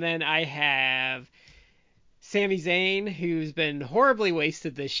 And then I have Sami Zayn, who's been horribly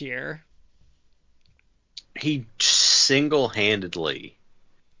wasted this year. He single-handedly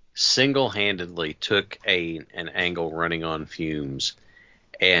single-handedly took an angle running on fumes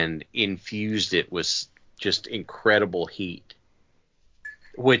and infused it with just incredible heat,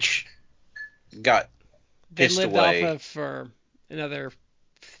 which got They pissed lived off away. of for another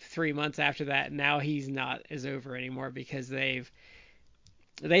 3 months after that. And now he's not as over anymore because they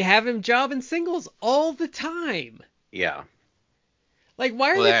have him jobbing singles all the time. Yeah. Like,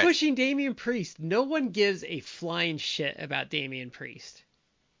 why are Well, they that- pushing Damian Priest? No one gives a flying shit about Damian Priest.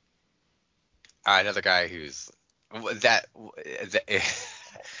 Another guy who's that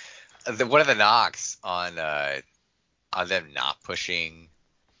one of the knocks on them not pushing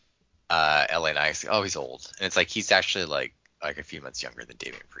LA Knight. Oh, he's old, and it's like he's actually like a few months younger than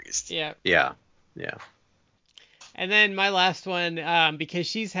Damian Priest. Yeah. Yeah. And then my last one, because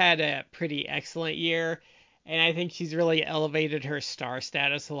she's had a pretty excellent year, and I think she's really elevated her star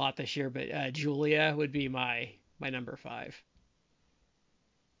status a lot this year. But Julia would be my number 5.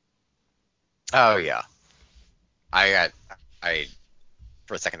 Oh yeah, I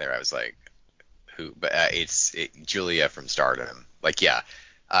for a second there I was like, who? But it's Julia from Stardom. Like yeah,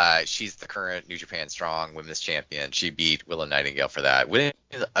 she's the current New Japan Strong Women's Champion. She beat Willow Nightingale for that.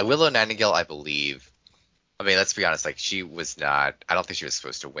 Willow Nightingale, I believe. I mean, let's be honest. Like she was not. I don't think she was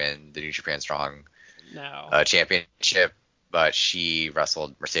supposed to win the New Japan Strong No. championship, but she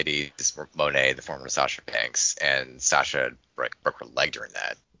wrestled Mercedes Moné, the former Sasha Banks, and Sasha broke her leg during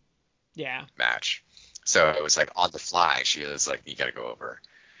that Yeah. match. So it was like on the fly. She was like, "You got to go over."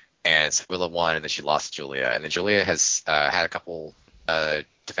 And so Willow won, and then she lost to Julia. And then Julia has had a couple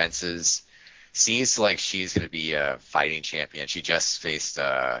defenses. Seems like she's going to be a fighting champion. She just faced,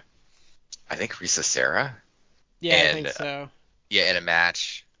 I think, Risa Serra. Yeah, And, I think so. Yeah, in a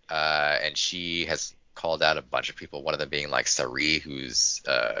match. And she has called out a bunch of people, one of them being like Sari, who's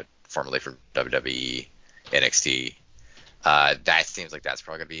formerly from WWE, NXT. That seems like that's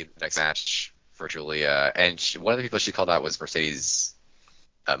probably going to be the next match for Julia. And one of the people she called out was Mercedes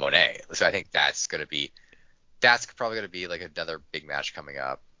Moné. So I think that's probably going to be like another big match coming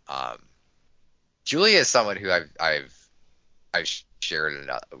up. Julia is someone who I've shared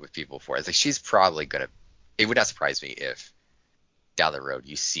it with people before. It's like she's probably going to. It would not surprise me if down the road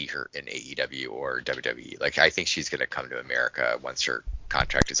you see her in AEW or WWE. Like I think she's going to come to America once her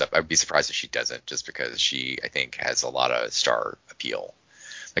contract is up. I'd be surprised if she doesn't, just because she I think has a lot of star appeal.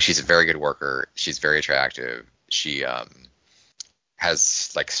 Like she's a very good worker. She's very attractive. She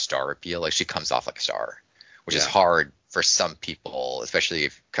has like star appeal. Like she comes off like a star, which is hard for some people, especially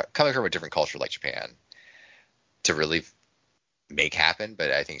if coming from a different culture like Japan, to really make happen.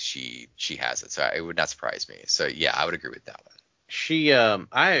 But I think she has it, so it would not surprise me. So yeah, I would agree with that one. She, of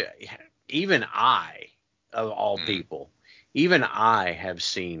all people, even I have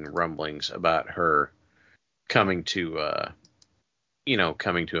seen rumblings about her coming to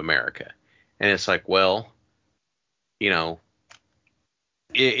America, and it's like, well,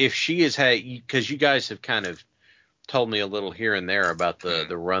 if she has had, because you guys have kind of told me a little here and there about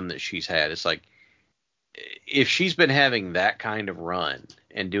the run that she's had, it's like, if she's been having that kind of run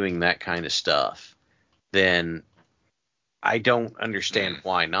and doing that kind of stuff, then I don't understand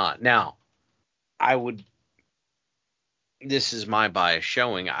why not. Now, this is my bias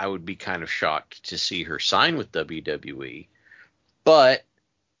showing, I would be kind of shocked to see her sign with WWE, but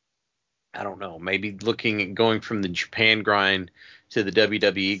I don't know, maybe looking at going from the Japan grind to the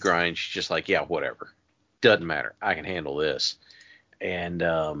WWE grind, she's just like, yeah, whatever. Doesn't matter. I can handle this. And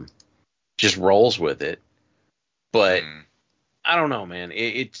just rolls with it. But I don't know, man.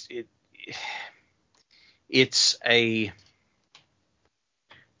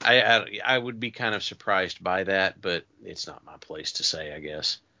 I would be kind of surprised by that, but it's not my place to say, I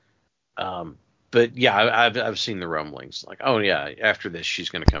guess. But yeah, I've seen the rumblings. Like, oh yeah, after this she's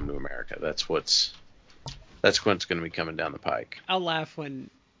going to come to America. That's what's going to be coming down the pike. I'll laugh when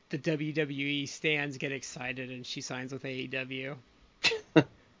the WWE stands get excited and she signs with AEW.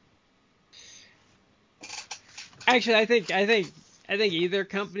 Actually, I think either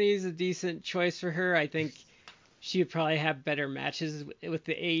company is a decent choice for her. I think she would probably have better matches with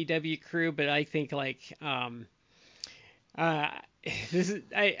the AEW crew, but I think this is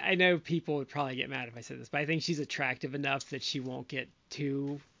I know people would probably get mad if I said this, but I think she's attractive enough that she won't get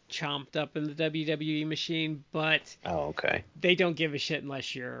too chomped up in the WWE machine. But okay, they don't give a shit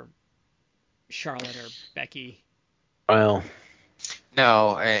unless you're Charlotte or Becky. Well,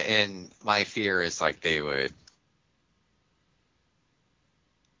 no, and my fear is like they would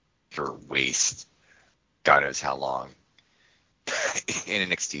waste God knows how long in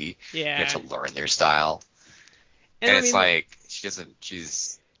NXT. Yeah. You have to learn their style. And it's like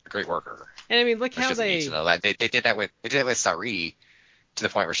she's a great worker. And I mean, look how they did that with Sari, to the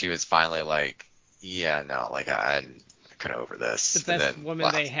point where she was finally like, yeah, no, like I'm kind of over this. The best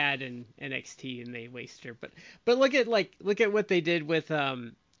woman they had in NXT, and they wasted her. But look at what they did with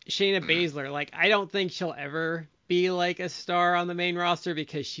Shayna Baszler. Like, I don't think she'll ever be like a star on the main roster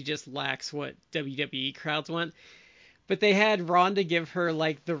because she just lacks what WWE crowds want. But they had Ronda give her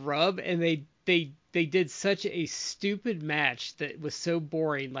like the rub, and they did such a stupid match that was so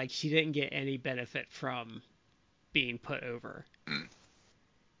boring. Like, she didn't get any benefit from being put over.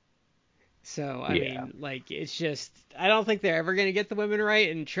 So, I mean, like, it's just, I don't think they're ever going to get the women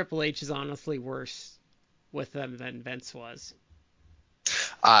right, and Triple H is honestly worse with them than Vince was.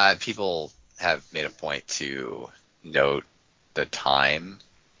 People have made a point to note the time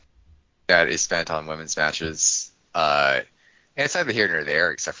that is spent on women's matches. And it's neither here nor there,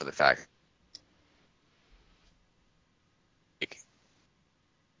 except for the fact like,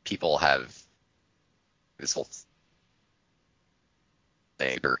 people have this whole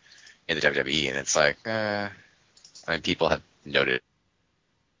thing in the WWE, and it's like, I mean, people have noted,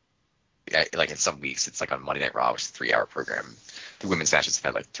 like in some weeks, it's like on Monday Night Raw, which is a 3-hour program, the women's matches have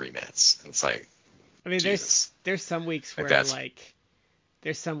had like 3 minutes, and it's like, I mean, Jesus. there's some weeks where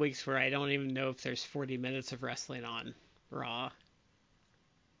there's some weeks where I don't even know if there's 40 minutes of wrestling on Raw.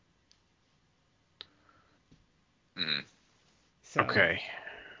 So, Okay.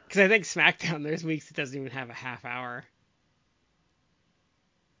 Because I think SmackDown, there's weeks it doesn't even have a half hour.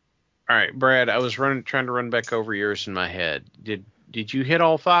 All right, Brad, I was trying to run back over yours in my head. Did you hit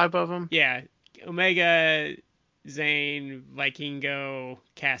all 5 of them? Yeah, Omega, Zayn, Vikingo,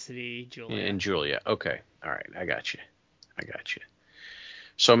 Cassidy, Julia. And Julia. Okay. All right, I got you.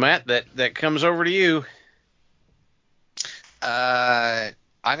 So Matt, that comes over to you. I'm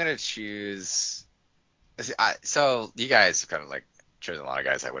gonna choose. So you guys have kind of like chosen a lot of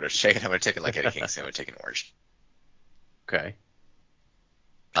guys I would have taken. I would have taken like Eddie Kingston. I would have taken Orange. Okay.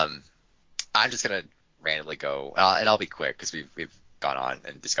 I'm just gonna randomly go, and I'll be quick because we've gone on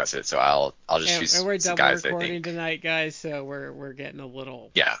and discussed it. So I'll just choose and we're some double guys recording that I think. tonight, guys. So we're getting a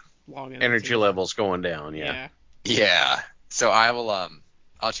little long. Energy levels going down. Yeah. So I will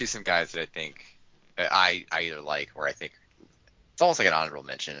I'll choose some guys that I think I either like or I think it's almost like an honorable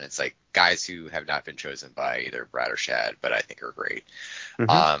mention. It's like guys who have not been chosen by either Brad or Shad, but I think are great. For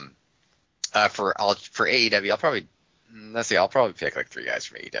AEW, I'll probably pick like 3 guys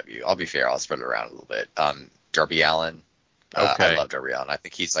from AEW. I'll be fair, I'll spread it around a little bit. Darby Allin. I love Darby Allin. I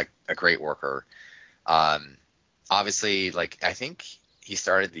think he's like a great worker. Obviously, like I think he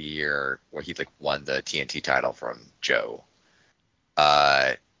started the year where he like won the TNT title from Joe,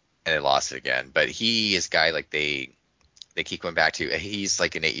 and they lost it again. But he is a guy like they keep going back to. He's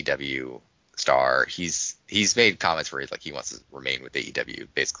like an AEW star. He's made comments where he wants to remain with AEW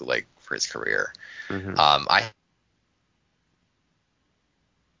basically like for his career. I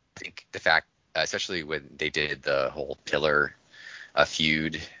think the fact, especially when they did the whole Pillar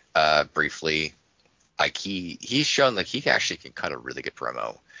feud briefly, like he's shown like he actually can cut a really good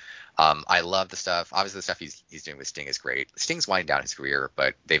promo. I love the stuff. Obviously, the stuff he's doing with Sting is great. Sting's winding down his career,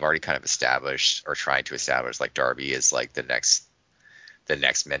 but they've already kind of established or trying to establish like Darby is like the next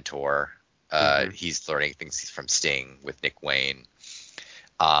mentor. He's learning things from Sting with Nick Wayne.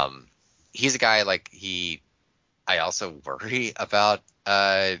 He's a guy like I also worry about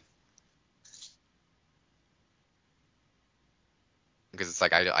because it's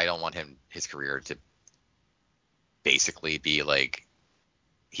like I don't want his career to basically be like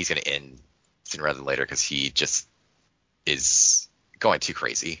he's going to end sooner rather than later because he just is going too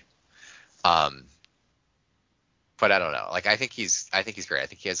crazy. But I don't know. Like I think he's great. I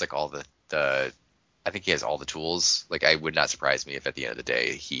think he has like all I think he has all the tools. Like I would not surprise me if at the end of the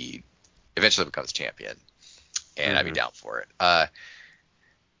day he eventually becomes champion, and I'd be down for it.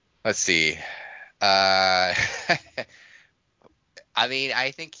 Let's see. I mean,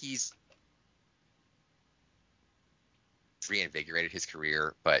 I think he's reinvigorated his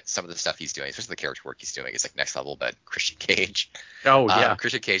career, but some of the stuff he's doing, especially the character work he's doing, is like next level. But Christian Cage,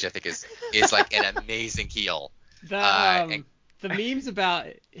 Christian Cage, I think is like an amazing heel. The memes about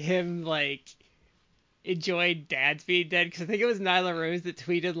him like enjoying dads being dead, because I think it was Nyla Rose that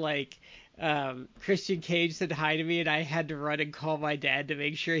tweeted like Christian Cage said hi to me and I had to run and call my dad to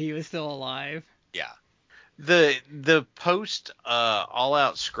make sure he was still alive. Yeah. The post All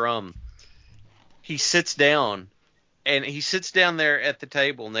Out Scrum, he sits down there at the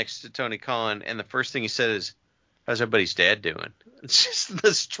table next to Tony Khan, and the first thing he said is, "How's everybody's dad doing?" It's just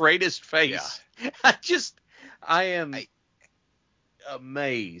the straightest face. Yeah. I am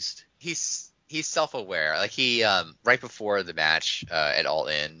amazed. He's self-aware. Like he right before the match at All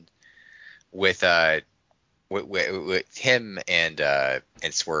In with with him and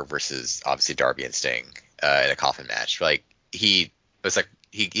Swerve versus obviously Darby and Sting in a coffin match. Like he was like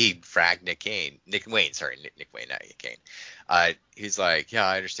he fragged Nick Wayne, not Nick Kane. He's like, yeah,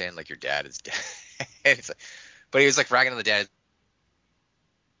 I understand, like your dad is dead. And it's like, but he was like fragging on the dad.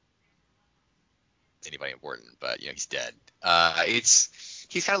 Anybody important, but he's dead. He's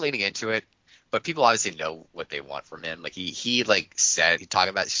kind of leaning into it, but people obviously know what they want from him. Like he started talking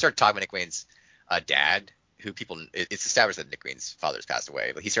about Nick Wayne's dad, who it's established that Nick Wayne's father's passed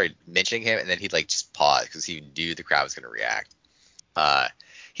away, but he started mentioning him, and then he'd like just pause because he knew the crowd was going to react.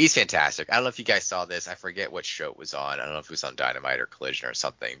 He's fantastic. I don't know if you guys saw this. I forget what show it was on. I don't know if it was on Dynamite or Collision or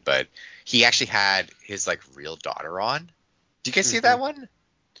something, but he actually had his like real daughter on. Do you guys see that one?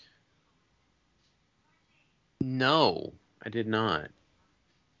 No, I did not.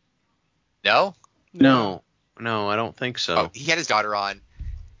 No? No, I don't think so. Oh, he had his daughter on.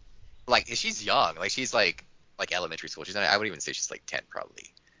 Like she's young. Like she's like elementary school. She's not, I would even say she's like 10 probably.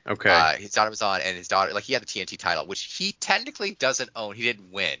 Okay. His daughter was on, and his daughter, like he had the TNT title, which he technically doesn't own. He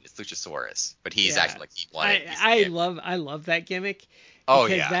didn't win. It's Luchasaurus, but he's actually like he won it. I love that gimmick. Oh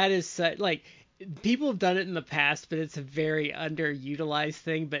because yeah. that is such like people have done it in the past, but it's a very underutilized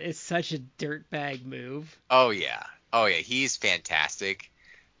thing. But it's such a dirtbag move. Oh yeah. He's fantastic.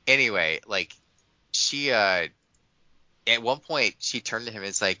 Anyway, like she at one point she turned to him and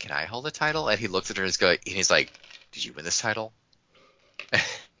is like, "Can I hold the title?" And he looks at her and he's like, "Did you win this title?"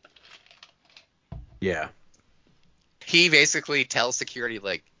 Yeah. He basically tells security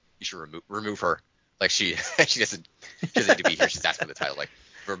like, "You should remove her. Like she doesn't need to be here. She's asking for the title. Like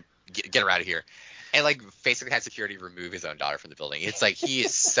get her out of here." And like basically had security remove his own daughter from the building. It's like he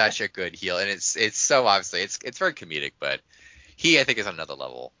is such a good heel, and it's so obviously it's very comedic, but he I think is on another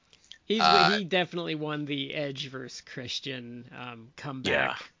level. He definitely won the Edge versus Christian comeback.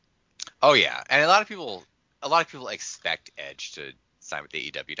 Yeah. Oh yeah, and a lot of people expect Edge to sign with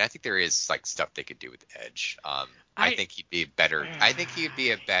AEW, and I think there is like stuff they could do with Edge. I think he'd be better. I think he'd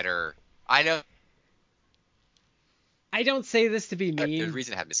be a better. I know. I don't say this to be mean. There's a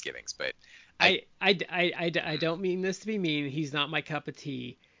reason to have misgivings, but I don't mean this to be mean. He's not my cup of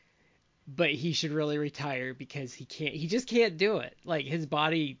tea, but he should really retire because he just can't do it. Like his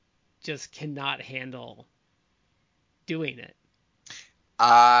body just cannot handle doing it.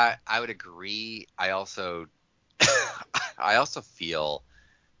 I would agree. I also feel.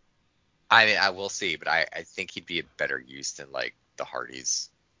 I mean, I will see, but I think he'd be a better use than like the Hardys.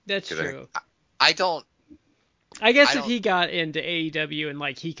 That's true. I guess if he got into AEW and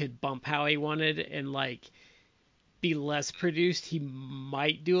like he could bump how he wanted and like be less produced, he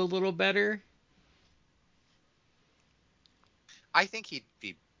might do a little better. I think he'd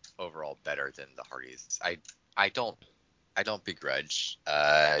be overall better than the Hardys. I don't begrudge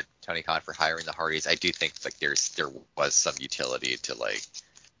Tony Khan for hiring the Hardys. I do think like there was some utility to like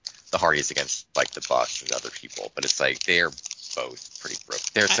the Hardys against like the Bucks and other people, but it's like they're both pretty broken.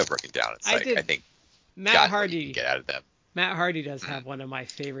 They're so broken down. It's I think Matt Hardy can get out of them. Matt Hardy does have one of my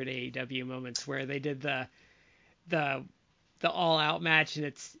favorite AEW moments where they did the all out match and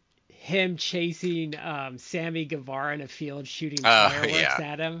it's him chasing Sammy Guevara in a field shooting fireworks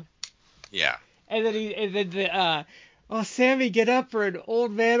at him. Yeah. And then Sammy, get up or an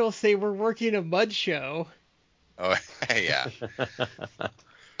old man will say we're working a mud show. Oh yeah.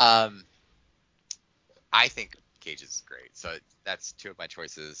 I think Cage is great. So that's two of my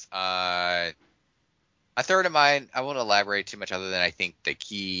choices. A third of mine, I won't elaborate too much other than I think the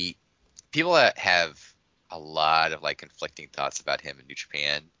key people that have a lot of like conflicting thoughts about him in New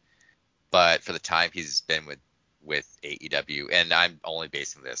Japan, but for the time he's been with AEW, and I'm only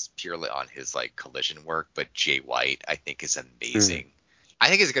basing this purely on his like Collision work, but Jay White I think is amazing. I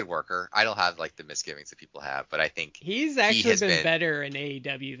think he's a good worker. I don't have like the misgivings that people have, but I think he's actually been better in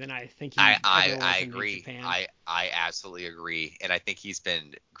AEW than I think he ever was in New Japan. I absolutely agree, and I think he's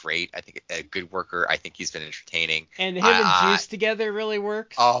been great. I think a good worker. I think he's been entertaining. And him and Juice together really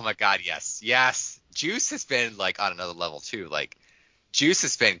works. Oh my God, yes. Juice has been like on another level too. Like Juice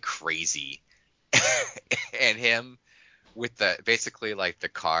has been crazy, and him with the basically like the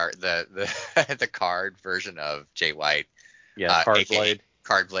card the card version of Jay White. Yeah,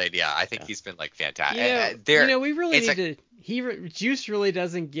 Card Blade, yeah, I think he's been like fantastic. We really need to. Juice really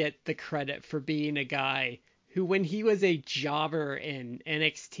doesn't get the credit for being a guy who, when he was a jobber in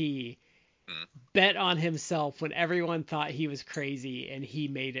NXT, bet on himself when everyone thought he was crazy, and he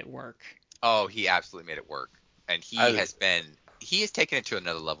made it work. Oh, he absolutely made it work, and he has taken it to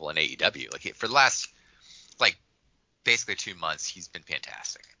another level in AEW. Like for the last like basically 2 months, he's been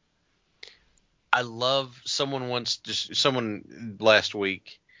fantastic. I love someone last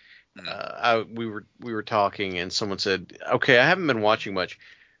week we were talking, and someone said, "Okay, I haven't been watching much.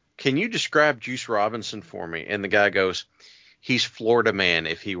 Can you describe Juice Robinson for me?" And the guy goes, "He's Florida Man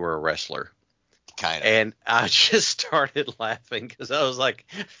if he were a wrestler." Kind of. And I just started laughing because I was like,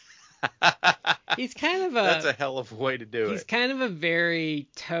 He's kind of that's a hell of a way to do he's it. kind of a very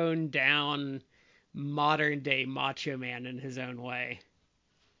toned down modern day Macho Man in his own way.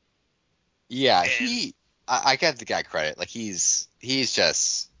 Yeah, I give the guy credit. Like he's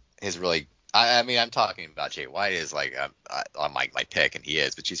just his really. I mean, I'm talking about Jay White is like on my pick, and he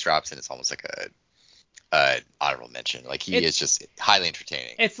is, but Juice Robinson is almost like a honorable mention. Like he is just highly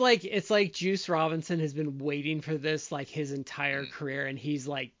entertaining. It's like Juice Robinson has been waiting for this like his entire career, and he's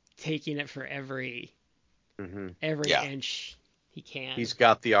like taking it for every inch he can. He's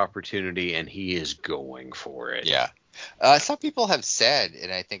got the opportunity, and he is going for it. Yeah. Some people have said,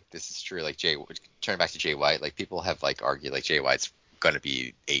 and I think this is true, like turning back to Jay White, like people have like argued like Jay White's going to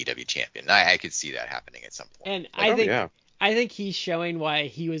be AEW champion. I could see that happening at some point. And like, I think he's showing why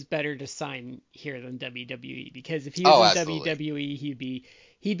he was better to sign here than WWE, because if he was in WWE,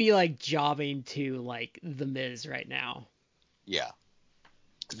 he'd be like jobbing to like The Miz right now. Yeah.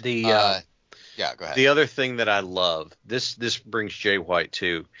 Yeah, go ahead. The other thing that I love, this brings Jay White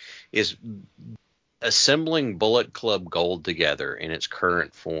too, is assembling Bullet Club Gold together in its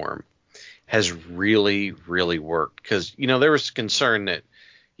current form has really, really worked. Because, there was concern that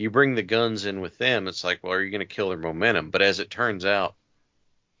you bring the Guns in with them, it's like, well, are you going to kill their momentum? But as it turns out,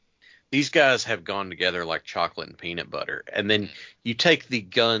 these guys have gone together like chocolate and peanut butter. And then you take the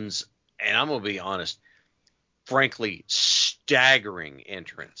Guns, and I'm going to be honest, frankly, staggering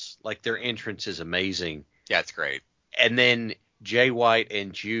entrance. Like their entrance is amazing. Yeah, it's great. And then Jay White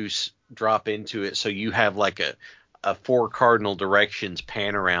and Juice drop into it, so you have like a 4 cardinal directions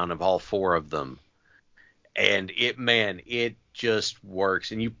pan around of all 4 of them, and it just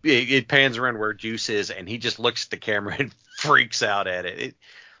works. And it pans around where Juice is, and he just looks at the camera and freaks out at it.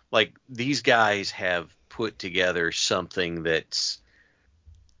 Like these guys have put together something that's,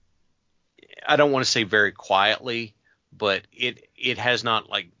 I don't want to say very quietly, but it has not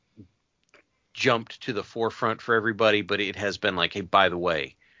like jumped to the forefront for everybody, but it has been like, hey, by the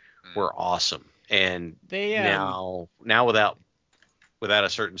way, we're awesome. And now without a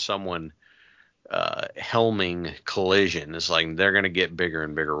certain someone helming Collision, it's like they're going to get bigger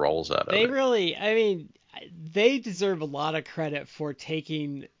and bigger roles out of it. They deserve a lot of credit for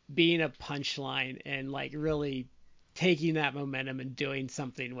being a punchline and like really taking that momentum and doing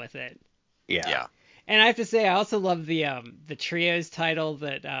something with it. Yeah. And I have to say, I also love the trios title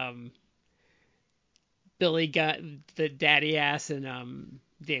that Billy got, the Daddy Ass and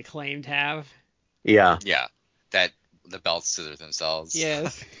the Acclaimed have. Yeah. Yeah. That the belts scissor themselves.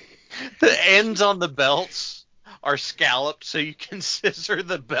 Yes. The ends on the belts are scalloped so you can scissor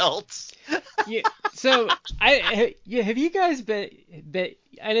the belts. Yeah. So have you guys been?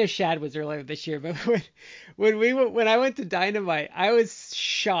 I know Shad was earlier this year, but when I went to Dynamite, I was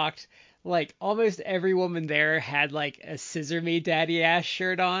shocked. Like almost every woman there had like a Scissor Me Daddy Ass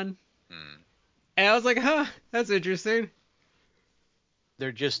shirt on. And I was like, huh, that's interesting.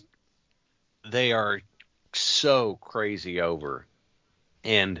 They are so crazy over.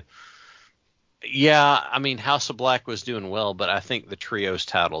 And yeah, I mean, House of Black was doing well, but I think the trios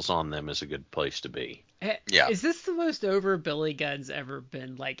titles on them is a good place to be. Yeah. Is this the most over Billy Gunn's ever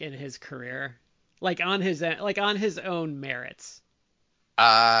been, like in his career? Like on his own merits?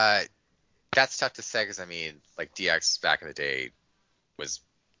 That's tough to say because I mean, like DX back in the day was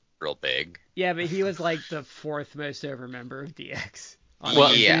real big. Yeah, but he was like the 4th most over member of DX.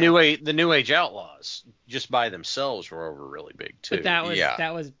 Well, yeah. the New Age Outlaws just by themselves were over really big too. But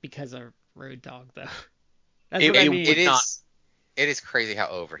that was because of Road Dogg though. That's what I mean. It is crazy how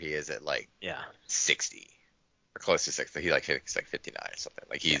over he is at like 60 or close to 60. He's like 59 or something.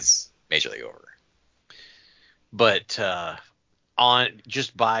 Like he's majorly over. But on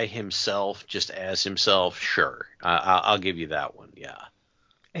just by himself, just as himself, sure, I'll give you that one. Yeah.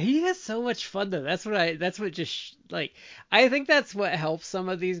 He has so much fun though. I think that's what helps some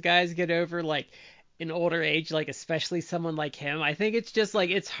of these guys get over like in older age, like especially someone like him. I think it's just like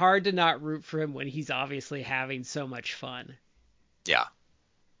it's hard to not root for him when he's obviously having so much fun. Yeah.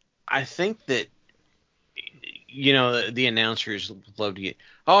 I think that the announcers love to get,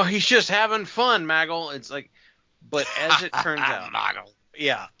 oh, he's just having fun, Maggle. It's like, but as it turns out, Maggle.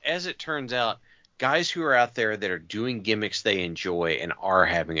 Yeah, as it turns out, guys who are out there that are doing gimmicks they enjoy and are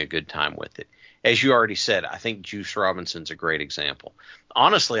having a good time with it. As you already said, I think Juice Robinson's a great example.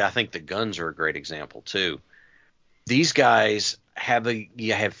 Honestly, I think the Guns are a great example too. These guys have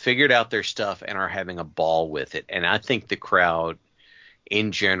figured out their stuff and are having a ball with it, and I think the crowd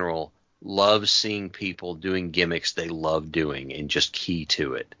in general love seeing people doing gimmicks they love doing and just key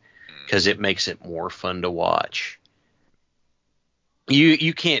to it because it makes it more fun to watch.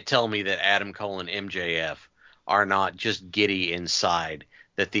 You can't tell me that Adam Cole and MJF are not just giddy inside,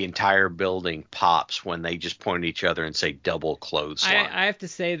 that the entire building pops when they just point at each other and say double clothesline. I have to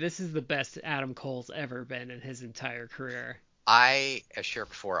say this is the best Adam Cole's ever been in his entire career. I have shared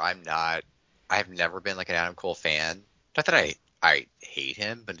before, I've never been like an Adam Cole fan. Not that I hate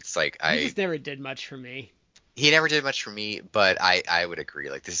him, but it's like He just never did much for me. he never did much for me, but I would agree.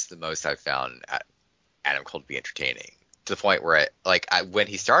 Like, this is the most I've found Adam Cole to be entertaining. To the point where when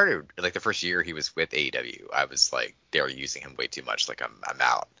he started, like the first year he was with AEW, I was like, they were using him way too much. Like, I'm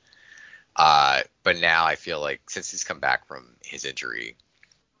out. But now I feel like since he's come back from his injury,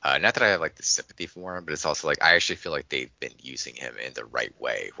 not that I have like the sympathy for him, but it's also like I actually feel like they've been using him in the right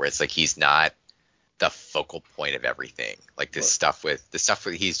way, where it's like he's not the focal point of everything. Like the stuff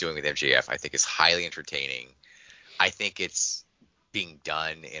that he's doing with MJF, I think is highly entertaining. I think it's being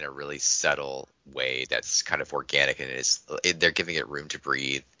done in a really subtle way that's kind of organic, and they're giving it room to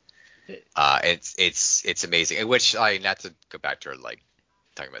breathe. It's amazing. And which not to go back to like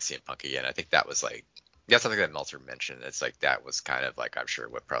talking about CM Punk again, I think that was like that's something that Meltzer mentioned. It's like that was kind of like I'm sure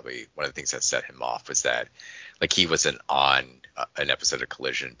what probably one of the things that set him off was that like he wasn't on an episode of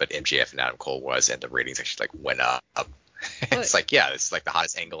Collision, but MJF and Adam Cole was, and the ratings actually like went up. It's like, yeah, this is like the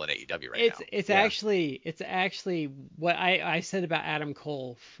hottest angle in AEW right now. It's actually what I said about Adam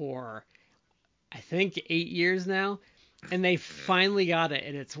Cole for I think 8 years now, and they finally got it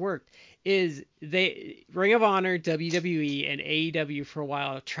and it's worked. Is they Ring of Honor, WWE, and AEW for a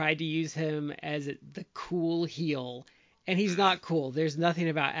while tried to use him as the cool heel, and he's not cool. There's nothing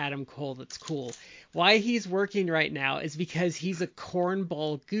about Adam Cole that's cool. Why he's working right now is because he's a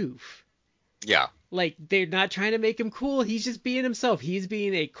cornball goof. Yeah. Like, they're not trying to make him cool. He's just being himself. He's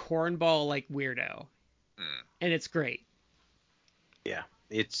being a cornball, like, weirdo. And it's great. Yeah,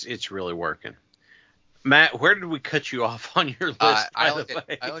 it's really working. Matt, where did we cut you off on your list? I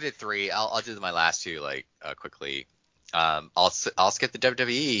only did 3. I'll do my last 2 quickly. I'll skip the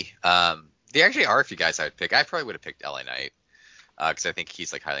WWE. There actually are a few guys I would pick. I probably would have picked LA Knight because I think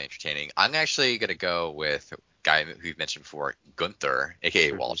he's like highly entertaining. I'm actually gonna go with a guy who you've mentioned before, Gunther,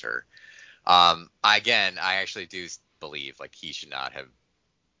 aka Walter. I actually do believe like he should not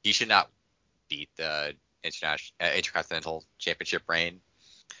beat the Intercontinental Championship reign.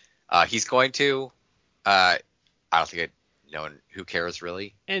 He's going to. I don't think no one who cares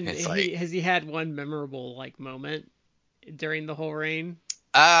really. And has he had one memorable like moment during the whole reign?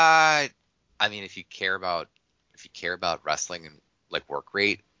 I mean, if you care about wrestling and like work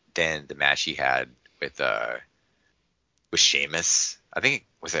rate, then the match he had with Sheamus, I think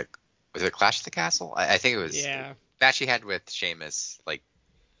was it Clash at the Castle? I think it was. Yeah. Match he had with Sheamus, like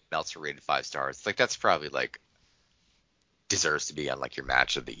Meltzer rated 5 stars. Like that's probably like deserves to be on like your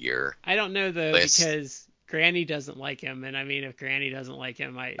match of the year. I don't know though list. Because Granny doesn't like him, and I mean if Granny doesn't like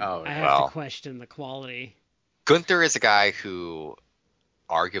him, I have to question the quality. Gunther is a guy who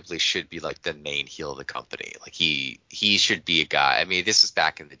arguably should be like the main heel of the company. Like he should be a guy. I mean, this was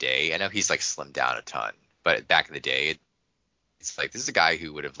back in the day. I know he's like slimmed down a ton, but back in the day, it's like this is a guy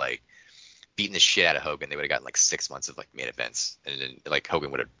who would have like beaten the shit out of Hogan. They would have gotten like 6 months of like main events, and then like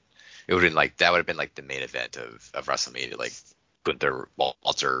Hogan would have. It would have been like that would have been like the main event of WrestleMania, like Gunther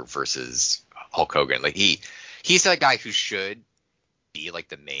Walter versus Hulk Hogan. Like he's that guy who should be like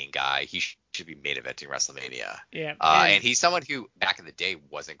the main guy. He should be main eventing WrestleMania. Yeah. And he's someone who back in the day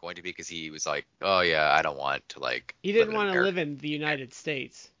wasn't going to be because he was like, oh yeah, I don't want to like. He didn't want to live in the United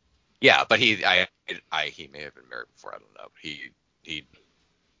States. Yeah, but he may have been married before. I don't know. He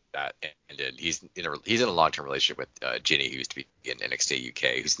that ended. He's in a long-term relationship with Ginny, who used to be in NXT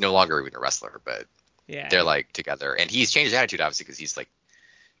UK, who's no longer even a wrestler, but they're like together. And he's changed his attitude obviously because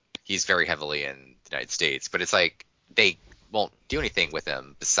he's very heavily in the United States, but it's like they won't do anything with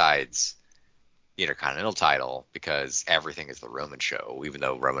him besides the Intercontinental title because everything is the Roman show, even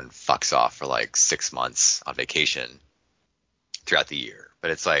though Roman fucks off for like 6 months on vacation throughout the year.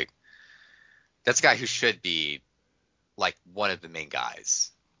 But it's like that's a guy who should be like one of the main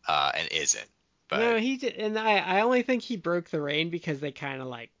guys. And isn't. But no, he did, and I only think he broke the reign because they kind of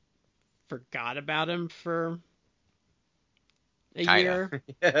like forgot about him for a year.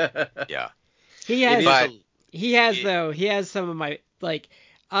 Yeah. He has some of my like.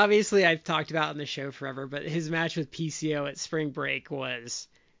 Obviously, I've talked about in the show forever, but his match with PCO at Spring Break was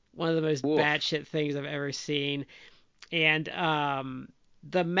one of the most batshit things I've ever seen, and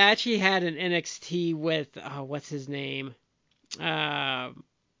the match he had in NXT with what's his name.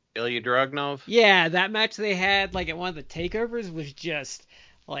 Ilya Dragunov. Yeah, that match they had like at one of the takeovers was just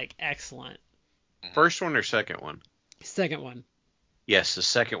like excellent. First one or second one? Second one. Yes, the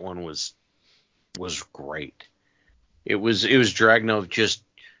second one was great. It was Dragunov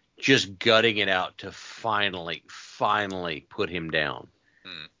just gutting it out to finally put him down.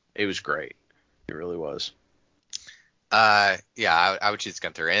 Hmm. It was great. It really was. Yeah, I would choose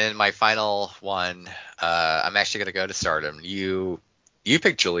Gunther. And my final one, I'm actually gonna go to Stardom. You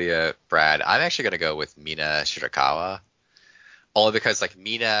picked Julia, Brad. I'm actually gonna go with Mina Shirakawa, only because like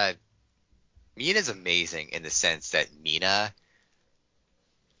Mina's amazing in the sense that Mina,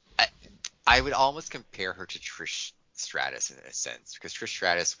 I would almost compare her to Trish Stratus in a sense, because Trish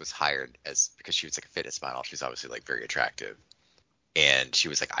Stratus was hired because she was like a fitness model. She's obviously like very attractive, and she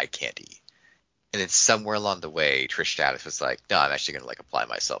was like eye candy. And then somewhere along the way, Trish Stratus was like, no, I'm actually going to like apply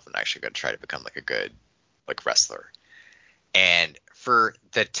myself and actually going to try to become like a good like wrestler. And for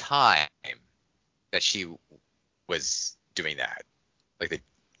the time that she was doing that, like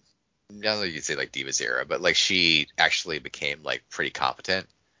not only you could say like Divas era, but like she actually became like pretty competent.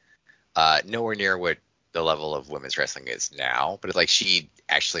 Nowhere near what the level of women's wrestling is now, but like she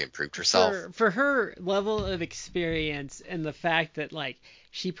actually improved herself. For her level of experience and the fact that like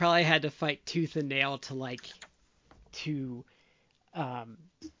she probably had to fight tooth and nail to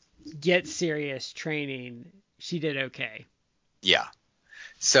get serious training, she did okay. Yeah.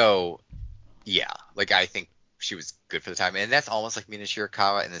 So yeah, like I think she was good for the time, and that's almost like Mina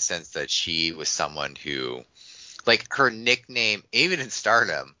Shirakawa in the sense that she was someone who, like, her nickname, even in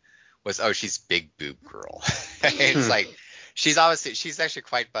Stardom, was she's Big Boob Girl. It's like she's actually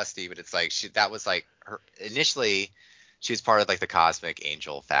quite busty, but it's like that was like her initially. She was part of like the Cosmic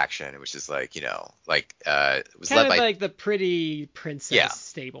Angel faction, which is like it was Kind led of by like the pretty princess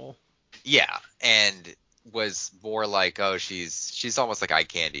stable. yeah, and was more like, she's almost like eye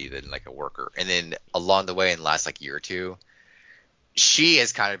candy than like a worker. And then along the way in the last like year or two, she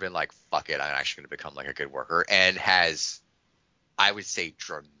has kind of been like, fuck it, I'm actually going to become like a good worker, and has, I would say,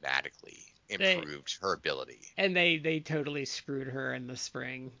 dramatically improved her ability. And they totally screwed her in the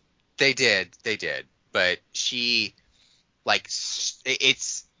spring. They did. But she, like,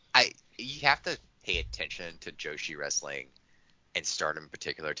 you have to pay attention to Joshi wrestling and Stardom in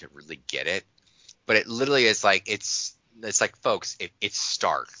particular to really get it. But it literally is like, it's like, folks, it's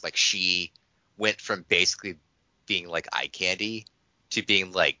stark. Like, she went from basically being like eye candy to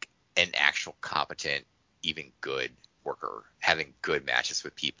being like an actual competent, even good worker, having good matches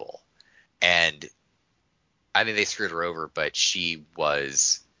with people. And I mean, they screwed her over, but she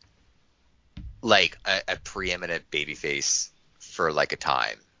was like a preeminent babyface for like a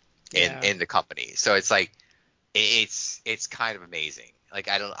time in the company. So it's like, it's kind of amazing. Like,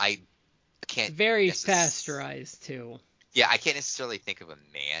 I can't. Very pasteurized too. Yeah, I can't necessarily think of a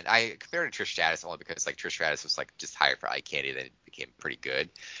man. I compare it to Trish Stratus only because like Trish Stratus was like just hired for eye candy, then it became pretty good.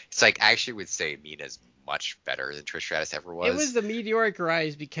 It's like, I actually would say Mina's much better than Trish Stratus ever was. It was the meteoric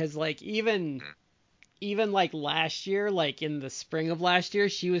rise because like even like last year, like in the spring of last year,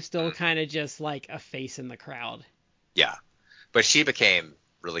 she was still kind of just like a face in the crowd. Yeah, but she became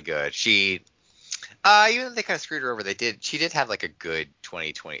really good. She even though they kind of screwed her over, she did have like a good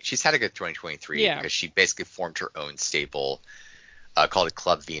 2020. She's had a good 2023 because she basically formed her own stable called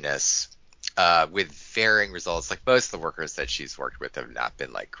Club Venus with varying results. Like, most of the workers that she's worked with have not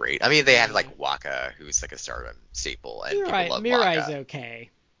been like great. I mean, they had like Waka, who's like a Stardom staple, and people love Mirai's Waka. okay.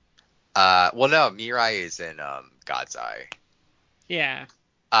 Well, no, Mirai is in God's Eye. Yeah.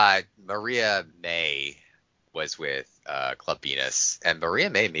 Maria May was with Club Venus, and Maria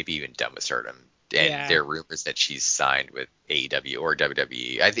May maybe even done with Stardom. And there are rumors that she's signed with AEW or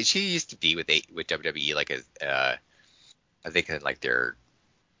WWE. I think she used to be with WWE, like I think in like their.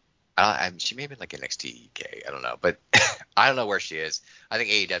 She may have been like NXT UK. I don't know, but I don't know where she is. I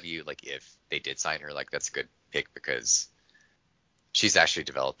think AEW, like, if they did sign her, like, that's a good pick because she's actually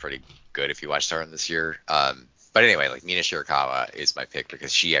developed pretty good if you watch Stardom this year. But anyway, like, Mina Shirakawa is my pick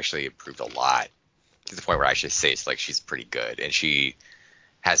because she actually improved a lot to the point where I should say it's like she's pretty good and she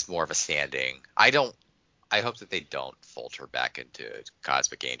has more of a standing. I hope that they don't fold her back into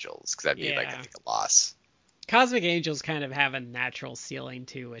Cosmic Angels because that'd be like, I think, a loss. Cosmic Angels kind of have a natural ceiling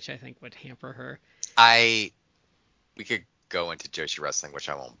too, which I think would hamper her. We could go into Joshi wrestling, which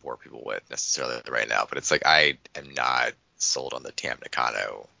I won't bore people with necessarily right now, but it's like, I am not sold on the Tam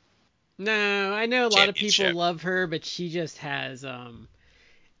Nakano. No, I know a lot of people love her, but she just has I'm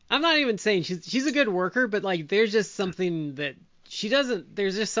not even saying she's a good worker, but like there's just something that she doesn't.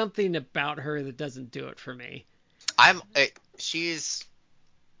 There's just something about her that doesn't do it for me. I don't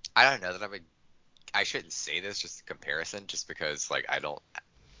know that I shouldn't say this, just a comparison, just because like I don't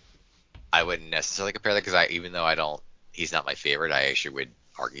I wouldn't necessarily compare that because even though he's not my favorite. I actually would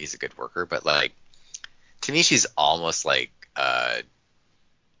argue he's a good worker, but like to me, she's almost like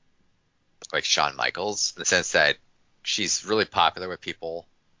Shawn Michaels in the sense that she's really popular with people,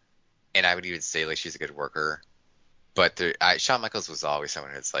 and I would even say like she's a good worker. But Shawn Michaels was always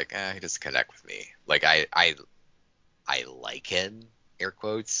someone who's like, he doesn't connect with me. Like I like him, air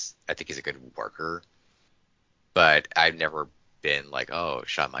quotes. I think he's a good worker, but I've never been like, oh,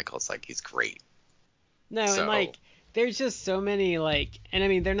 Shawn Michaels, like he's great. No, So, and like there's just so many like, and I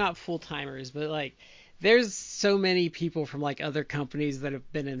mean they're not full timers, but like there's so many people from like other companies that have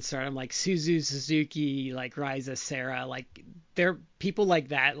been in Stardom, like Suzuki, like Riza Sarah, like they're people like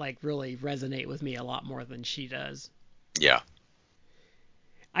that like really resonate with me a lot more than she does. yeah.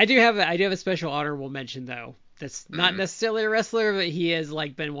 I do have a special honorable mention though. That's not necessarily a wrestler, but he has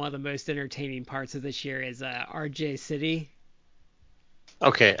like been one of the most entertaining parts of this year is RJ City.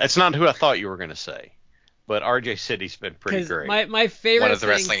 Okay, that's not who I thought you were going to say, but RJ City's been pretty great. My favorite One of the thing,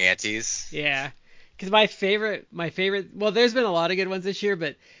 wrestling aunties. yeah. Because my favorite, well, there's been a lot of good ones this year,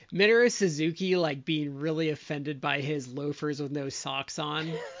 but Minoru Suzuki, like, being really offended by his loafers with no socks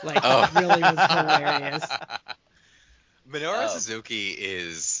on, like, really was hilarious. Minoru Suzuki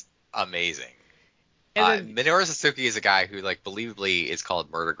is amazing. And then, Minoru Suzuki is a guy who, like, believably is called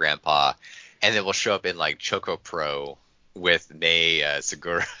Murder Grandpa, and then will show up in, like, Choco Pro with Mei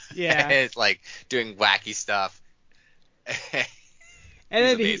Segura. yeah. And it's, like, doing wacky stuff. and He's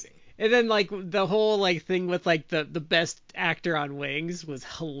then amazing. And then, like, the whole, like, thing with, like, the best actor on Wings was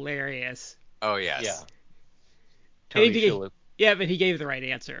hilarious. Oh, yes. Yeah. Tony Shalhoub. Yeah, but he gave the right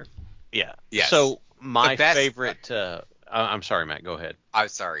answer. Yeah. Yes. So my best, favorite. I'm sorry, Matt. Go ahead. I'm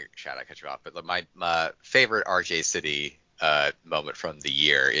sorry, Chad, I cut you off. But my favorite RJ City moment from the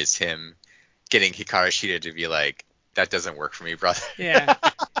year is him getting Hikaru Shida to be like, "That doesn't work for me, brother." Yeah.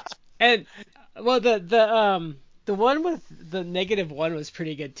 And well, the one with the -1 was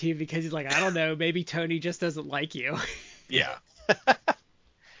pretty good too because he's like, I don't know, maybe Tony just doesn't like you. Yeah.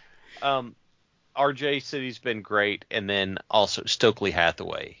 RJ City's been great, and then also Stokely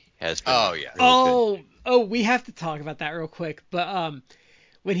Hathaway has been. Oh, yeah. Really good. We have to talk about that real quick. But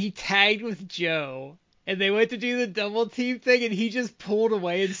when he tagged with Joe and they went to do the double team thing and he just pulled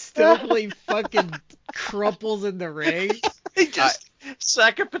away and Stokely fucking crumples in the ring. He just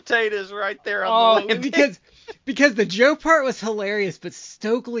sack of potatoes right there on the landing. Because the Joe part was hilarious, but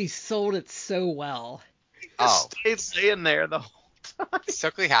Stokely sold it so well. He just stayed laying there the whole time.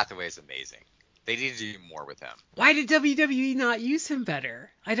 Stokely Hathaway is amazing. They need to do more with him. Why did WWE not use him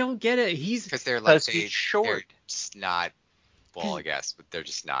better? I don't get it. Because they're like he's short. They're just not. Well, I guess, but they're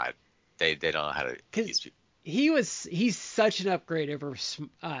just not. They don't know how to use people. He's such an upgrade over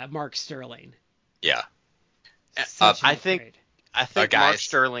Mark Sterling. Yeah. I think Mark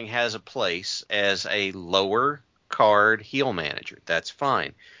Sterling has a place as a lower card heel manager. That's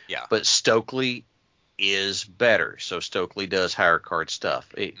fine. Yeah. But Stokely is better, so Stokely does higher card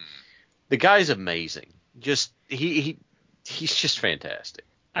stuff. The guy's amazing. Just he's just fantastic.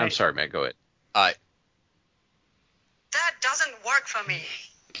 I'm sorry, Matt. Go ahead. That doesn't work for me,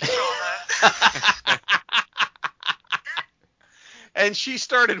 brother. And she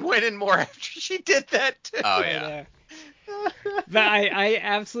started winning more after she did that too. Oh yeah. But I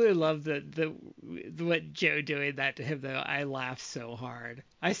absolutely love the what Joe doing that to him though. I laughed so hard.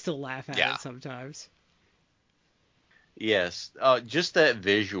 I still laugh at it sometimes. Yes, just that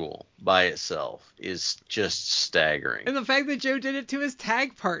visual by itself is just staggering. And the fact that Joe did it to his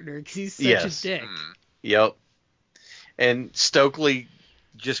tag partner because he's such a dick. Yep. And Stokely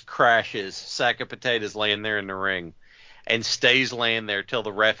just crashes, sack of potatoes laying there in the ring, and stays laying there till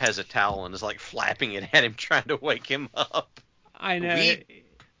the ref has a towel and is like flapping it at him, trying to wake him up. I know.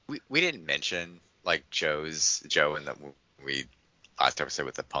 We didn't mention like Joe in the last episode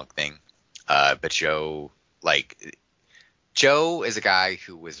with the Punk thing, but Joe is a guy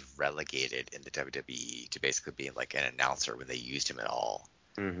who was relegated in the WWE to basically being like an announcer when they used him at all.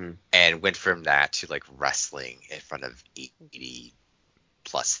 Mm-hmm. And went from that to like wrestling in front of 80,000+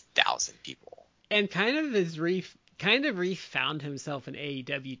 people. And kind of refound himself in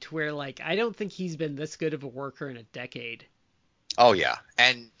AEW to where like I don't think he's been this good of a worker in a decade. Oh yeah.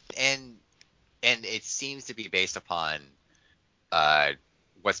 And it seems to be based upon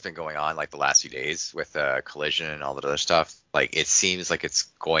what's been going on like the last few days with Collision and all that other stuff. Like it seems like it's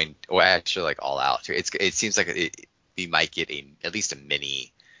going actually like all out too. It seems like we might get at least a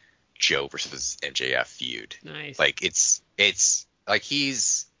mini Joe versus MJF feud. Nice. Like it's like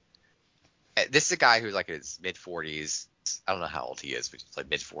this is a guy who's like in his mid 40s. I don't know how old he is, but he's like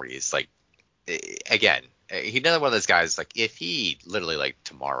mid 40s. Like again, he's another one of those guys. Like if he literally like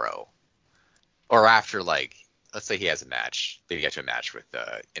tomorrow or after like, let's say he has a match, they get to a match with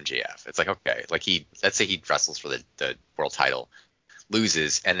MJF. It's like, okay, like let's say he wrestles for the world title,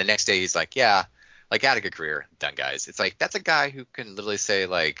 loses, and the next day he's like, yeah, like I had a good career, done, guys. It's like that's a guy who can literally say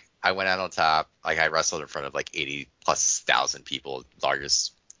like, I went out on top, like I wrestled in front of like 80,000+ people,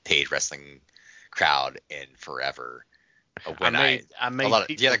 largest paid wrestling crowd in forever. When I made a lot of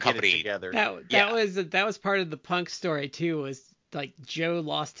people the other get it company together. That was part of the Punk story too. Was like Joe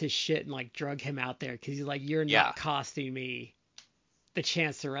lost his shit and like drug him out there because he's like, you're not costing me the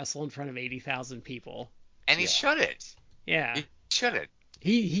chance to wrestle in front of 80,000 people. And he shouldn't. Yeah. He shouldn't.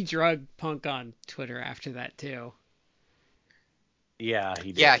 He drugged Punk on Twitter after that too. Yeah,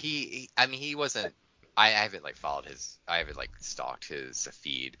 he did. Yeah, I mean, he wasn't. I haven't like followed I haven't like stalked his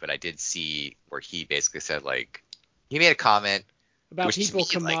feed, but I did see where he basically said like, he made a comment about people like,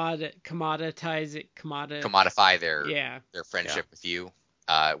 commodify their friendship with you,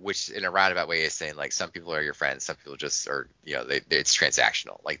 which in a roundabout way is saying like some people are your friends, some people just are, you know, it's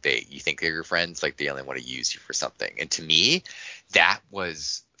transactional. Like you think they're your friends, like they only want to use you for something. And to me, that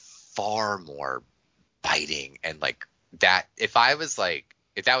was far more biting, and like that if that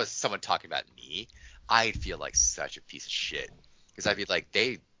was someone talking about me, I'd feel like such a piece of shit, because I'd be like,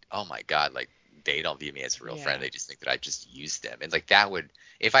 oh my god, like they don't view me as a real friend. They just think that I just used them. And like that would,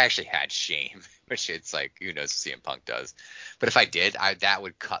 if I actually had shame, which it's like, who knows if CM Punk does, but if I did, that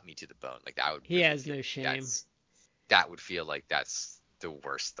would cut me to the bone. Like that would. He has no shame. That would feel like that's the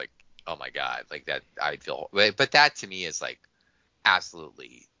worst. Like, oh my god, like that I'd feel. But that to me is like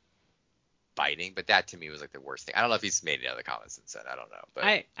absolutely biting. But that to me was like the worst thing. I don't know if he's made any other comments since then. I don't know.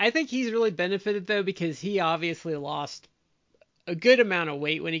 But I think he's really benefited though, because he obviously lost a good amount of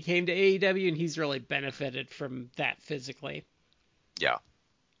weight when he came to AEW, and he's really benefited from that physically. Yeah.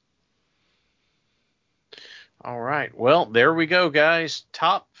 All right. Well, there we go, guys.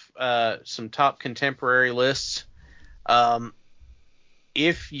 Some top contemporary lists.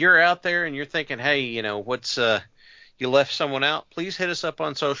 If you're out there and you're thinking, hey, you know, you left someone out, please hit us up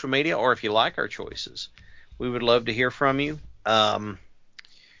on social media, or if you like our choices, we would love to hear from you. I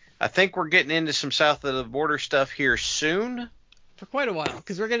think we're getting into some south of the border stuff here soon. For quite a while,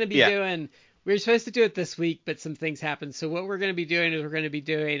 because we're going to be doing, we were supposed to do it this week, but some things happened. So what we're going to be doing is we're going to be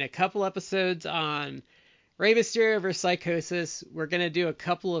doing a couple episodes on Rey Mysterio versus Psychosis. We're going to do a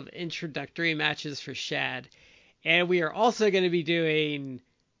couple of introductory matches for Shad. And we are also going to be doing,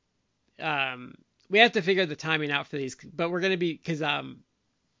 we have to figure the timing out for these, but we're going to be, because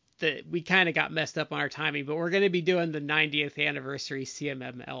we kind of got messed up on our timing, but we're going to be doing the 90th anniversary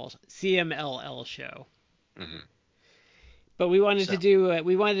CMLL show. Mm-hmm. But we wanted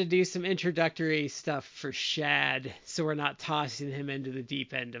to do some introductory stuff for Shad, so we're not tossing him into the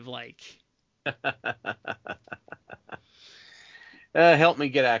deep end of like. Help me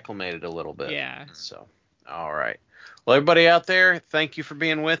get acclimated a little bit. Yeah. So, all right. Well, everybody out there, thank you for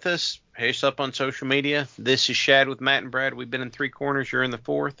being with us. Hit us up on social media. This is Shad with Matt and Brad. We've been in 3 corners. You're in the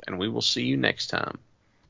 4th, and we will see you next time.